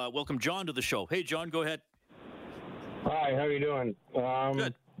will welcome John to the show. Hey, John, go ahead. Hi, how are you doing?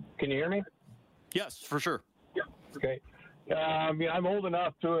 Good. Can you hear me? Yes, for sure. Okay. I'm old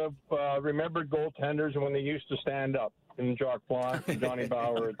enough to have remembered goaltenders when they used to stand up, in Jacques Plante, Johnny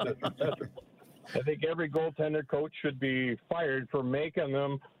Bauer, etc. I think every goaltender coach should be fired for making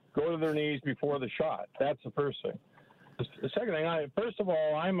them go to their knees before the shot. That's the first thing. The second thing, first of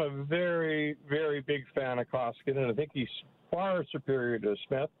all, I'm a very, very big fan of Koskinen. I think he's far superior to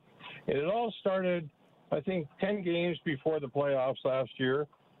Smith. And it all started, I think, 10 games before the playoffs last year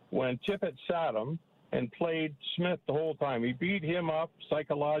when Tippett sat him and played Smith the whole time. He beat him up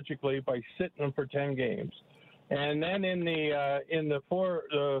psychologically by sitting him for 10 games. And then in the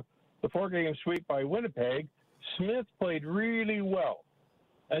four-game sweep by Winnipeg, Smith played really well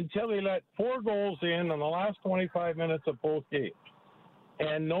until he let 4 goals in the last 25 minutes of both games.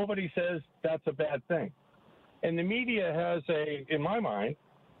 And nobody says that's a bad thing. And the media has in my mind,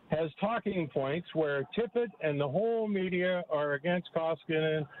 has talking points where Tippett and the whole media are against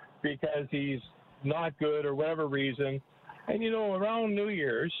Koskinen because he's not good or whatever reason. And, around New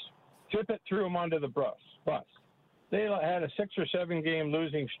Year's, Tippett threw him under the bus. They had a 6 or 7 game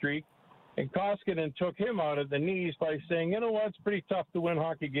losing streak, and Koskinen took him out of the knees by saying, you know what, it's pretty tough to win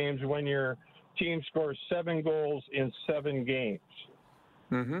hockey games when your team scores 7 goals in 7 games.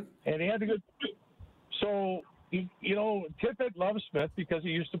 Mm-hmm. And he had a good – so, Tippett loves Smith because he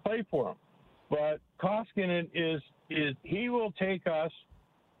used to play for him. But Koskinen is he will take us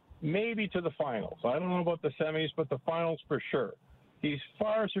maybe to the finals. I don't know about the semis, but the finals for sure. He's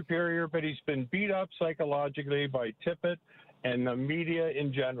far superior, but he's been beat up psychologically by Tippett and the media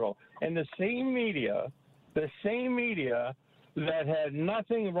in general. And the same media that had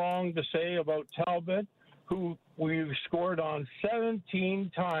nothing wrong to say about Talbot, who we've scored on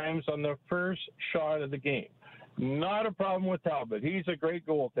 17 times on the first shot of the game. Not a problem with Talbot. He's a great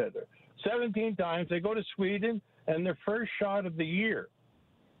goaltender. 17 times. They go to Sweden, and their first shot of the year,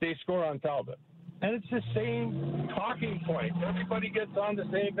 they score on Talbot. And it's the same talking point. Everybody gets on the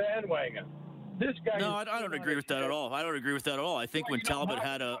same bandwagon. This guy. No, I don't agree with that at all. I think when Talbot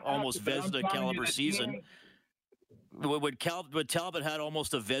had a almost Vezina caliber season, when Talbot had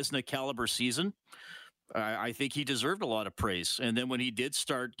almost a Vezina caliber season, I think he deserved a lot of praise. And then when he did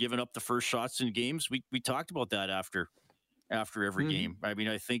start giving up the first shots in games, we talked about that after every game. I mean,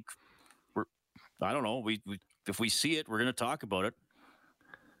 I think I don't know. We if we see it, we're going to talk about it.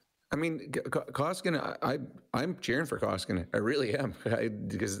 I mean, Koskinen, I'm cheering for Koskinen. I really am,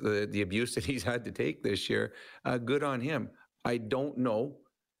 because the abuse that he's had to take this year, good on him. I don't know,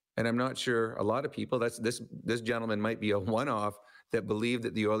 and I'm not sure a lot of people, this gentleman might be a one-off that believe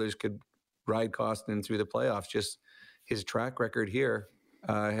that the Oilers could ride Koskinen through the playoffs. Just his track record here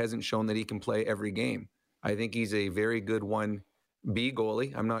hasn't shown that he can play every game. I think he's a very good 1B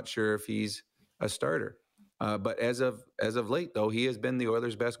goalie. I'm not sure if he's a starter. But as of late, though, he has been the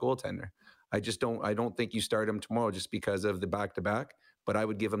Oilers' best goaltender. I don't think you start him tomorrow just because of the back-to-back, but I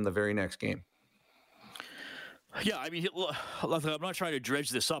would give him the very next game. Yeah, I mean, I'm not trying to dredge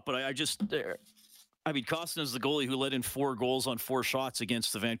this up, but I mean, Koskinen is the goalie who let in 4 goals on 4 shots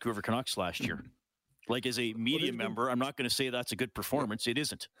against the Vancouver Canucks last year. Like, as a media member, I'm not going to say that's a good performance. It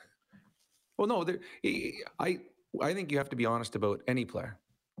isn't. Well, no, I think you have to be honest about any player.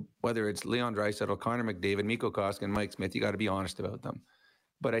 Whether it's Leon Draisaitl, Connor McDavid, Mikko Koskinen, Mike Smith, you got to be honest about them.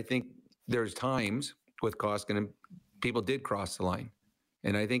 But I think there's times with Koskinen, people did cross the line.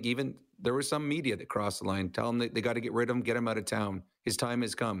 And I think even there was some media that crossed the line, tell them that they got to get rid of him, get him out of town. His time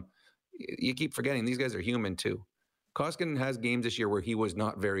has come. You keep forgetting, these guys are human too. Koskinen has games this year where he was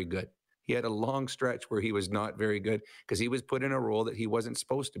not very good. He had a long stretch where he was not very good because he was put in a role that he wasn't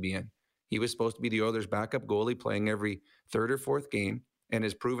supposed to be in. He was supposed to be the Oilers' backup goalie, playing every third or fourth game, and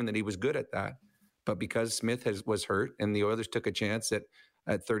has proven that he was good at that. But because Smith was hurt, and the Oilers took a chance that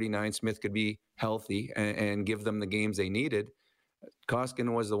at 39 Smith could be healthy and give them the games they needed,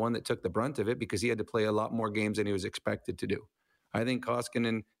 Koskinen was the one that took the brunt of it because he had to play a lot more games than he was expected to do. I think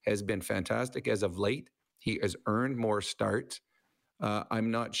Koskinen has been fantastic as of late. He has earned more starts.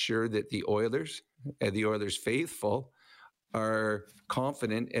 I'm not sure that the Oilers faithful are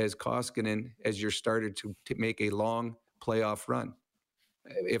confident as Koskinen as your starter to make a long playoff run.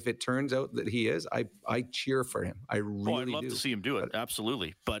 If it turns out that he is, I cheer for him. I really I'd love to see him do it.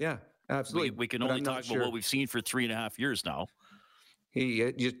 Absolutely. But yeah, absolutely. We can only talk about what we've seen for 3.5 years now.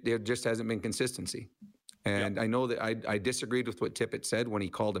 There just hasn't been consistency. And I know that I disagreed with what Tippett said when he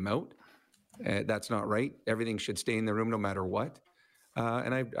called him out. That's not right. Everything should stay in the room no matter what.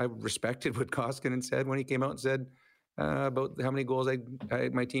 And I respected what Koskinen said when he came out and said about how many goals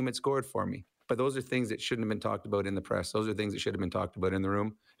my team had scored for me. But those are things that shouldn't have been talked about in the press. Those are things that should have been talked about in the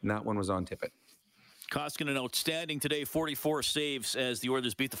room. And that one was on Tippett. Koskinen outstanding today, 44 saves as the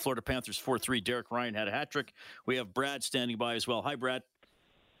Oilers beat the Florida Panthers 4-3. Derek Ryan had a hat trick. We have Brad standing by as well. Hi, Brad.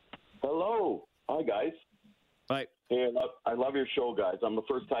 Hello. Hi, guys. Hi. Hey, I love your show, guys. I'm a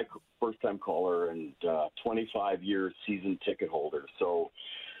first-time caller and 25 years season ticket holder. So,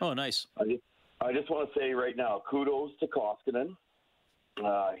 oh, nice. I just want to say right now, kudos to Koskinen.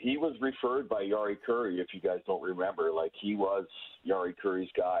 He was referred by Yari Curry, if you guys don't remember. Like, he was Yari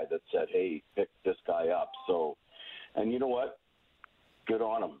Curry's guy that said, hey, pick this guy up. So, and you know what? Good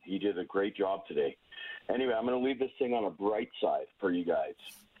on him. He did a great job today. Anyway, I'm going to leave this thing on a bright side for you guys.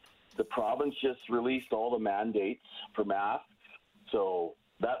 The province just released all the mandates for masks. So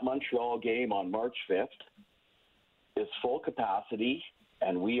that Montreal game on March 5th is full capacity,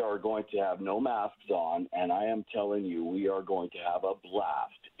 and we are going to have no masks on. And I am telling you, we are going to have a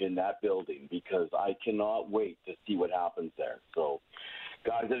blast in that building because I cannot wait to see what happens there. So,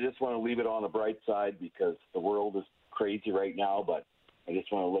 guys, I just want to leave it on the bright side because the world is crazy right now, but I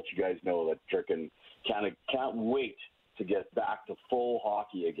just want to let you guys know that Jerkin can't wait to get back to full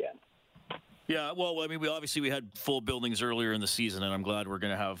hockey again. Yeah, well, I mean, we had full buildings earlier in the season, and I'm glad we're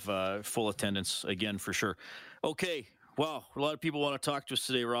going to have full attendance again for sure. Okay, wow, a lot of people want to talk to us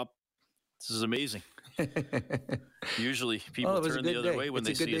today, Rob. This is amazing. Usually people turn the other way when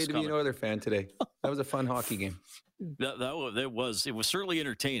they see us coming. It's a good day to be an Oilers fan today. That was a fun hockey game. It was certainly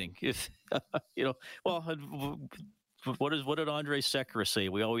entertaining. If what did Andre Sekera say?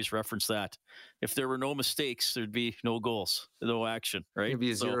 We always reference that. If there were no mistakes, there'd be no goals, no action, right? It'd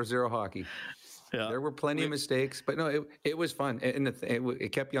be a 0-0 hockey. Yeah. There were plenty of mistakes, but no, it was fun. And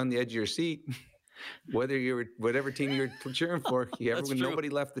it kept you on the edge of your seat. Whatever team you were cheering for, nobody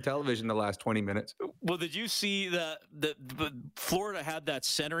left the television the last 20 minutes. Well, did you see that Florida had that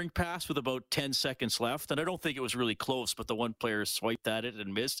centering pass with about 10 seconds left? And I don't think it was really close, but the one player swiped at it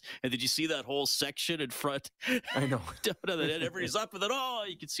and missed. And did you see that whole section in front? I know. Everybody's up, and then,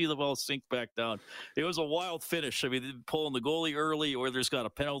 you could see the ball sink back down. It was a wild finish. I mean, pulling the goalie early, Oilers got a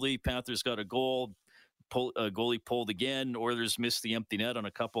penalty, Panthers got a goal. Goalie pulled again. Oilers missed the empty net on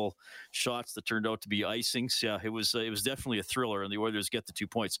a couple shots that turned out to be icings. Yeah, it was definitely a thriller, and the Oilers get the 2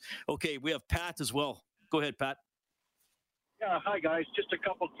 points. Okay, we have Pat as well. Go ahead, Pat. Yeah, hi guys. Just a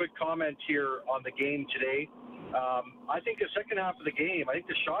couple quick comments here on the game today. I think the second half of the game, I think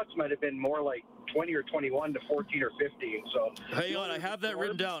the shots might have been more like 20 or 21 to 14 or 15. So hang on, I have that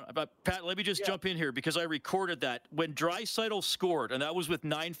written down. Pat, let me just jump in here because I recorded that when Draisaitl scored, and that was with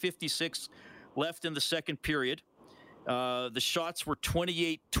 9:56 left in the second period. The shots were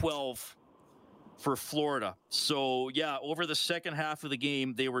 28-12 for Florida. So, yeah, over the second half of the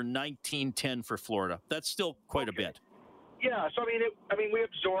game, they were 19-10 for Florida. That's still quite a bit. Yeah, so we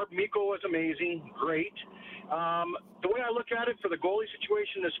absorbed. Mikko was amazing, great. The way I look at it for the goalie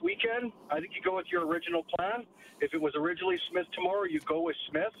situation this weekend, I think you go with your original plan. If it was originally Smith tomorrow, you go with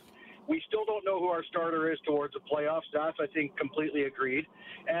Smith. We still don't know who our starter is towards the playoffs. That's, I think, completely agreed.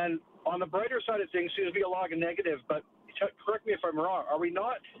 And on the brighter side of things, seems to be a lot of negative, but correct me if I'm wrong. Are we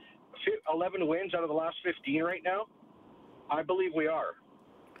not 11 wins out of the last 15 right now? I believe we are.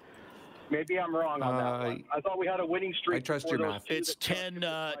 Maybe I'm wrong on that one. I thought we had a winning streak. I trust your math. It's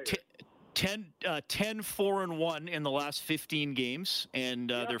 10-4-1 in the last 15 games, and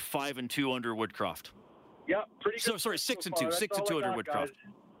they're 5-2 under Woodcroft. Yeah, pretty good. So, sorry, 6-2. 6-2 under Woodcroft. Guys.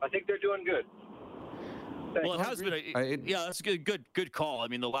 I think they're doing good. Thanks. Well, it has been that's a good call. I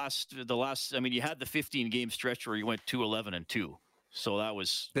mean, the last. I mean, you had the 15-game stretch where you went 2-11-2. So that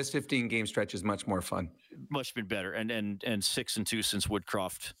was this 15-game stretch is much more fun. Much been better, and 6-2 since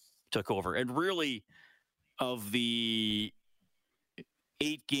Woodcroft took over. And really, of the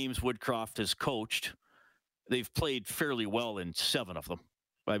 8 games Woodcroft has coached, they've played fairly well in 7 of them.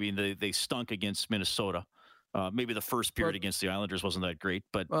 I mean, they stunk against Minnesota. Maybe the first period against the Islanders wasn't that great,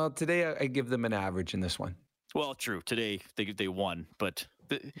 but today I give them an average in this one. Well, true. Today they won, but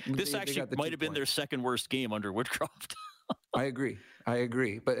this actually might have been their second worst game under Woodcroft. I agree.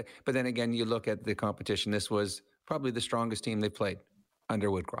 But then again, you look at the competition. This was probably the strongest team they played under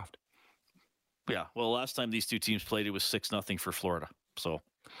Woodcroft. Yeah. Well, last time these two teams played, it was 6-0 for Florida. So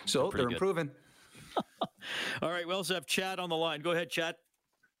they're improving. All right. We also have Chad on the line. Go ahead, Chad.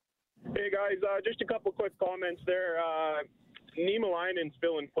 Hey, guys. Just a couple quick comments there. Niemelainen's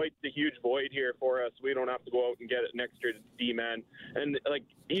filling quite the huge void here for us. We don't have to go out and get an extra D-man. And,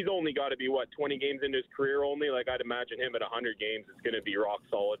 he's only got to be, 20 games into his career only? I'd imagine him at 100 games is going to be rock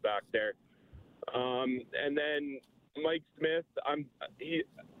solid back there. And then Mike Smith,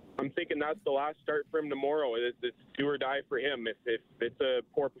 I'm thinking that's the last start for him tomorrow. It's do or die for him. If it's a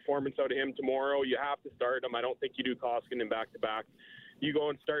poor performance out of him tomorrow, you have to start him. I don't think you do Koskinen back-to-back. You go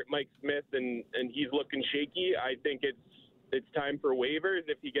and start Mike Smith, and he's looking shaky. I think it's time for waivers.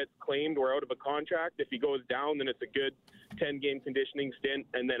 If he gets claimed or out of a contract, if he goes down, then it's a good 10-game conditioning stint.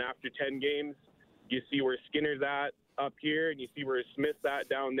 And then after 10 games, you see where Skinner's at up here, and you see where Smith's at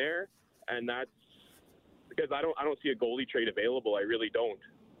down there. And that's because I don't see a goalie trade available. I really don't.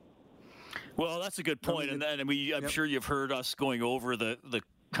 Well, that's a good point. I'm sure you've heard us going over the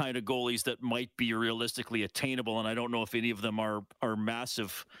kind of goalies that might be realistically attainable, and I don't know if any of them are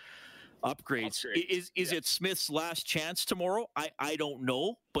massive upgrades. Is it Smith's last chance tomorrow? I don't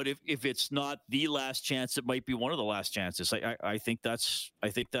know, but if it's not the last chance, it might be one of the last chances. I think that's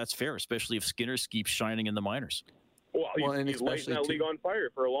fair, especially if Skinner keeps shining in the minors. Well, he's lighting that league on fire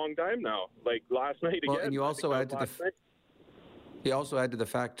for a long time now. Like last night again. And you also add to the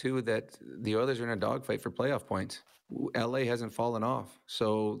fact too that the Oilers are in a dogfight for playoff points. LA hasn't fallen off,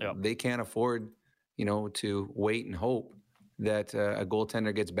 so they can't afford, to wait and hope that a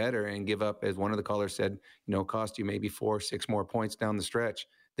goaltender gets better and give up, as one of the callers said, cost you maybe 4 or 6 more points down the stretch.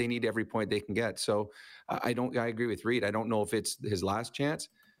 They need every point they can get. So I agree with Reed. I don't know if it's his last chance,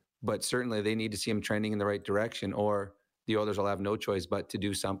 but certainly they need to see him trending in the right direction, or the Oilers will have no choice but to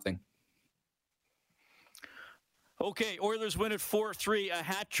do something. Okay, Oilers win at 4-3. A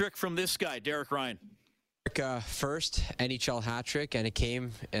hat trick from this guy, Derek Ryan. First NHL hat trick, and it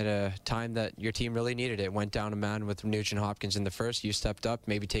came at a time that your team really needed it. Went down a man with Nugent Hopkins in the first. You stepped up.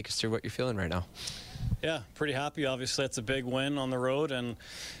 Maybe take us through what you're feeling right now. Yeah, pretty happy. Obviously, it's a big win on the road, and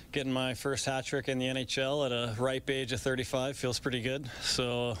getting my first hat trick in the NHL at a ripe age of 35 feels pretty good.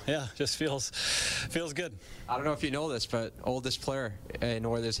 So yeah, just feels good. I don't know if you know this, but oldest player in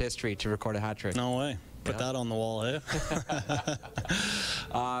Oilers history to record a hat trick. No way. Put that on the wall, eh?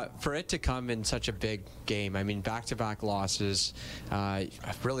 For it to come in such a big game, I mean, back-to-back losses, a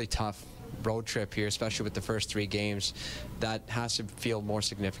really tough road trip here, especially with the first 3 games, that has to feel more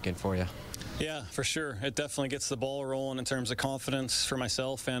significant for you. Yeah, for sure. It definitely gets the ball rolling in terms of confidence for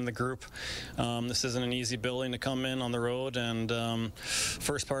myself and the group. This isn't an easy building to come in on the road, and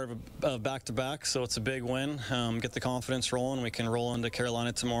first part of back-to-back, so it's a big win. Get the confidence rolling. We can roll into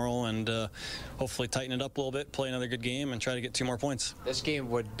Carolina tomorrow and hopefully tighten it up a little bit, play another good game, and try to get 2 more points. This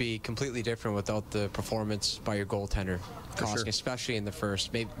game would be completely different without the performance by your goaltender, Koskinen, especially in the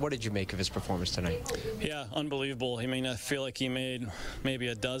first. What did you make of his performance tonight? Yeah, unbelievable. I mean, I feel like he made maybe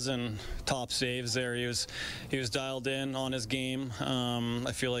a dozen top saves there. He was dialed in on his game.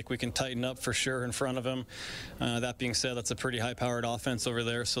 I feel like we can tighten up for sure in front of him. That being said, that's a pretty high-powered offense over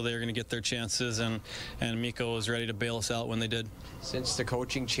there, so they're going to get their chances, and Mikko was ready to bail us out when they did. Since the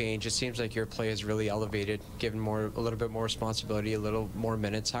coaching change, it seems like your play has really elevated, given a little bit more responsibility, a little more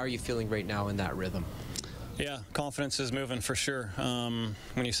minutes. How are you feeling right now in that rhythm? Yeah, confidence is moving for sure.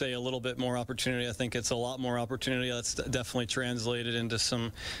 When you say a little bit more opportunity, I think it's a lot more opportunity. That's definitely translated into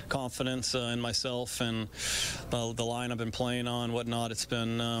some confidence in myself and the line I've been playing on, whatnot. It's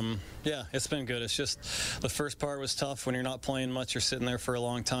been, it's been good. It's just the first part was tough. When you're not playing much, you're sitting there for a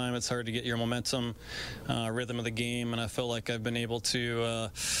long time. It's hard to get your momentum, rhythm of the game, and I feel like I've been able to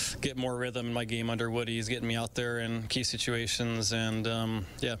get more rhythm in my game under Woody. He's getting me out there in key situations, and I'm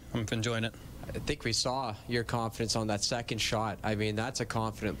enjoying it. I think we saw your confidence on that second shot. I mean, that's a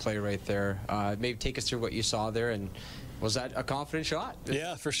confident play right there. Maybe take us through what you saw there, and was that a confident shot?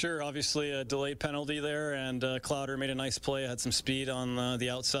 Yeah, for sure. Obviously a delayed penalty there, and Clowder made a nice play. Had some speed on the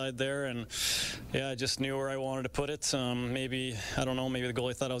outside there, and yeah, I just knew where I wanted to put it. Maybe, I don't know, maybe the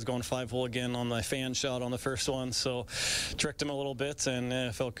goalie thought I was going 5-hole again on the fan shot on the first one, so tricked him a little bit, and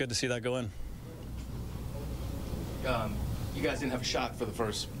it felt good to see that go in. you guys didn't have a shot for the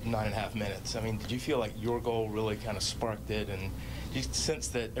first 9.5 minutes. I mean, did you feel like your goal really kind of sparked it, and did you sense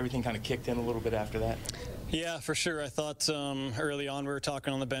that everything kind of kicked in a little bit after that? Yeah, for sure. I thought early on we were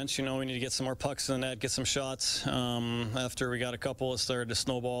talking on the bench, we need to get some more pucks in the net, get some shots. After we got a couple, it started to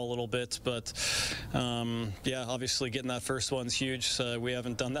snowball a little bit. But, obviously getting that first one's huge. So we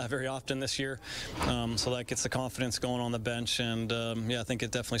haven't done that very often this year. So that gets the confidence going on the bench. And, I think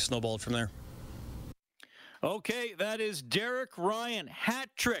it definitely snowballed from there. Okay, that is Derek Ryan. Hat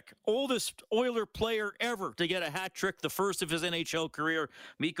trick. Oldest Oiler player ever to get a hat trick. The first of his NHL career.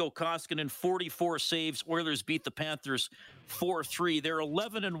 Mikko Koskinen, 44 saves. Oilers beat the Panthers 4-3. They're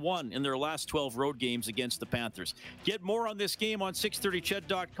 11-1 in their last 12 road games against the Panthers. Get more on this game on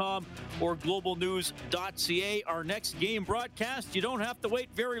 630ched.com or globalnews.ca. Our next game broadcast, you don't have to wait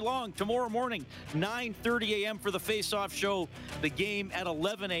very long. Tomorrow morning, 9:30 a.m. for the face-off show. The game at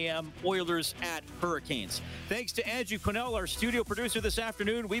 11 a.m. Oilers at Hurricanes. Thanks to Andrew Quinnell, our studio producer this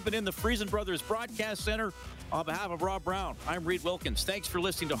afternoon. We've been in the Friesen Brothers Broadcast Center. On behalf of Rob Brown, I'm Reed Wilkins. Thanks for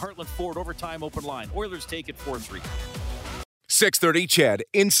listening to Heartland Ford Overtime Open Line. Oilers take it 4-3. 630 CHED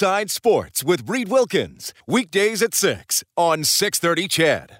Inside Sports with Reed Wilkins. Weekdays at 6 on 630 CHED.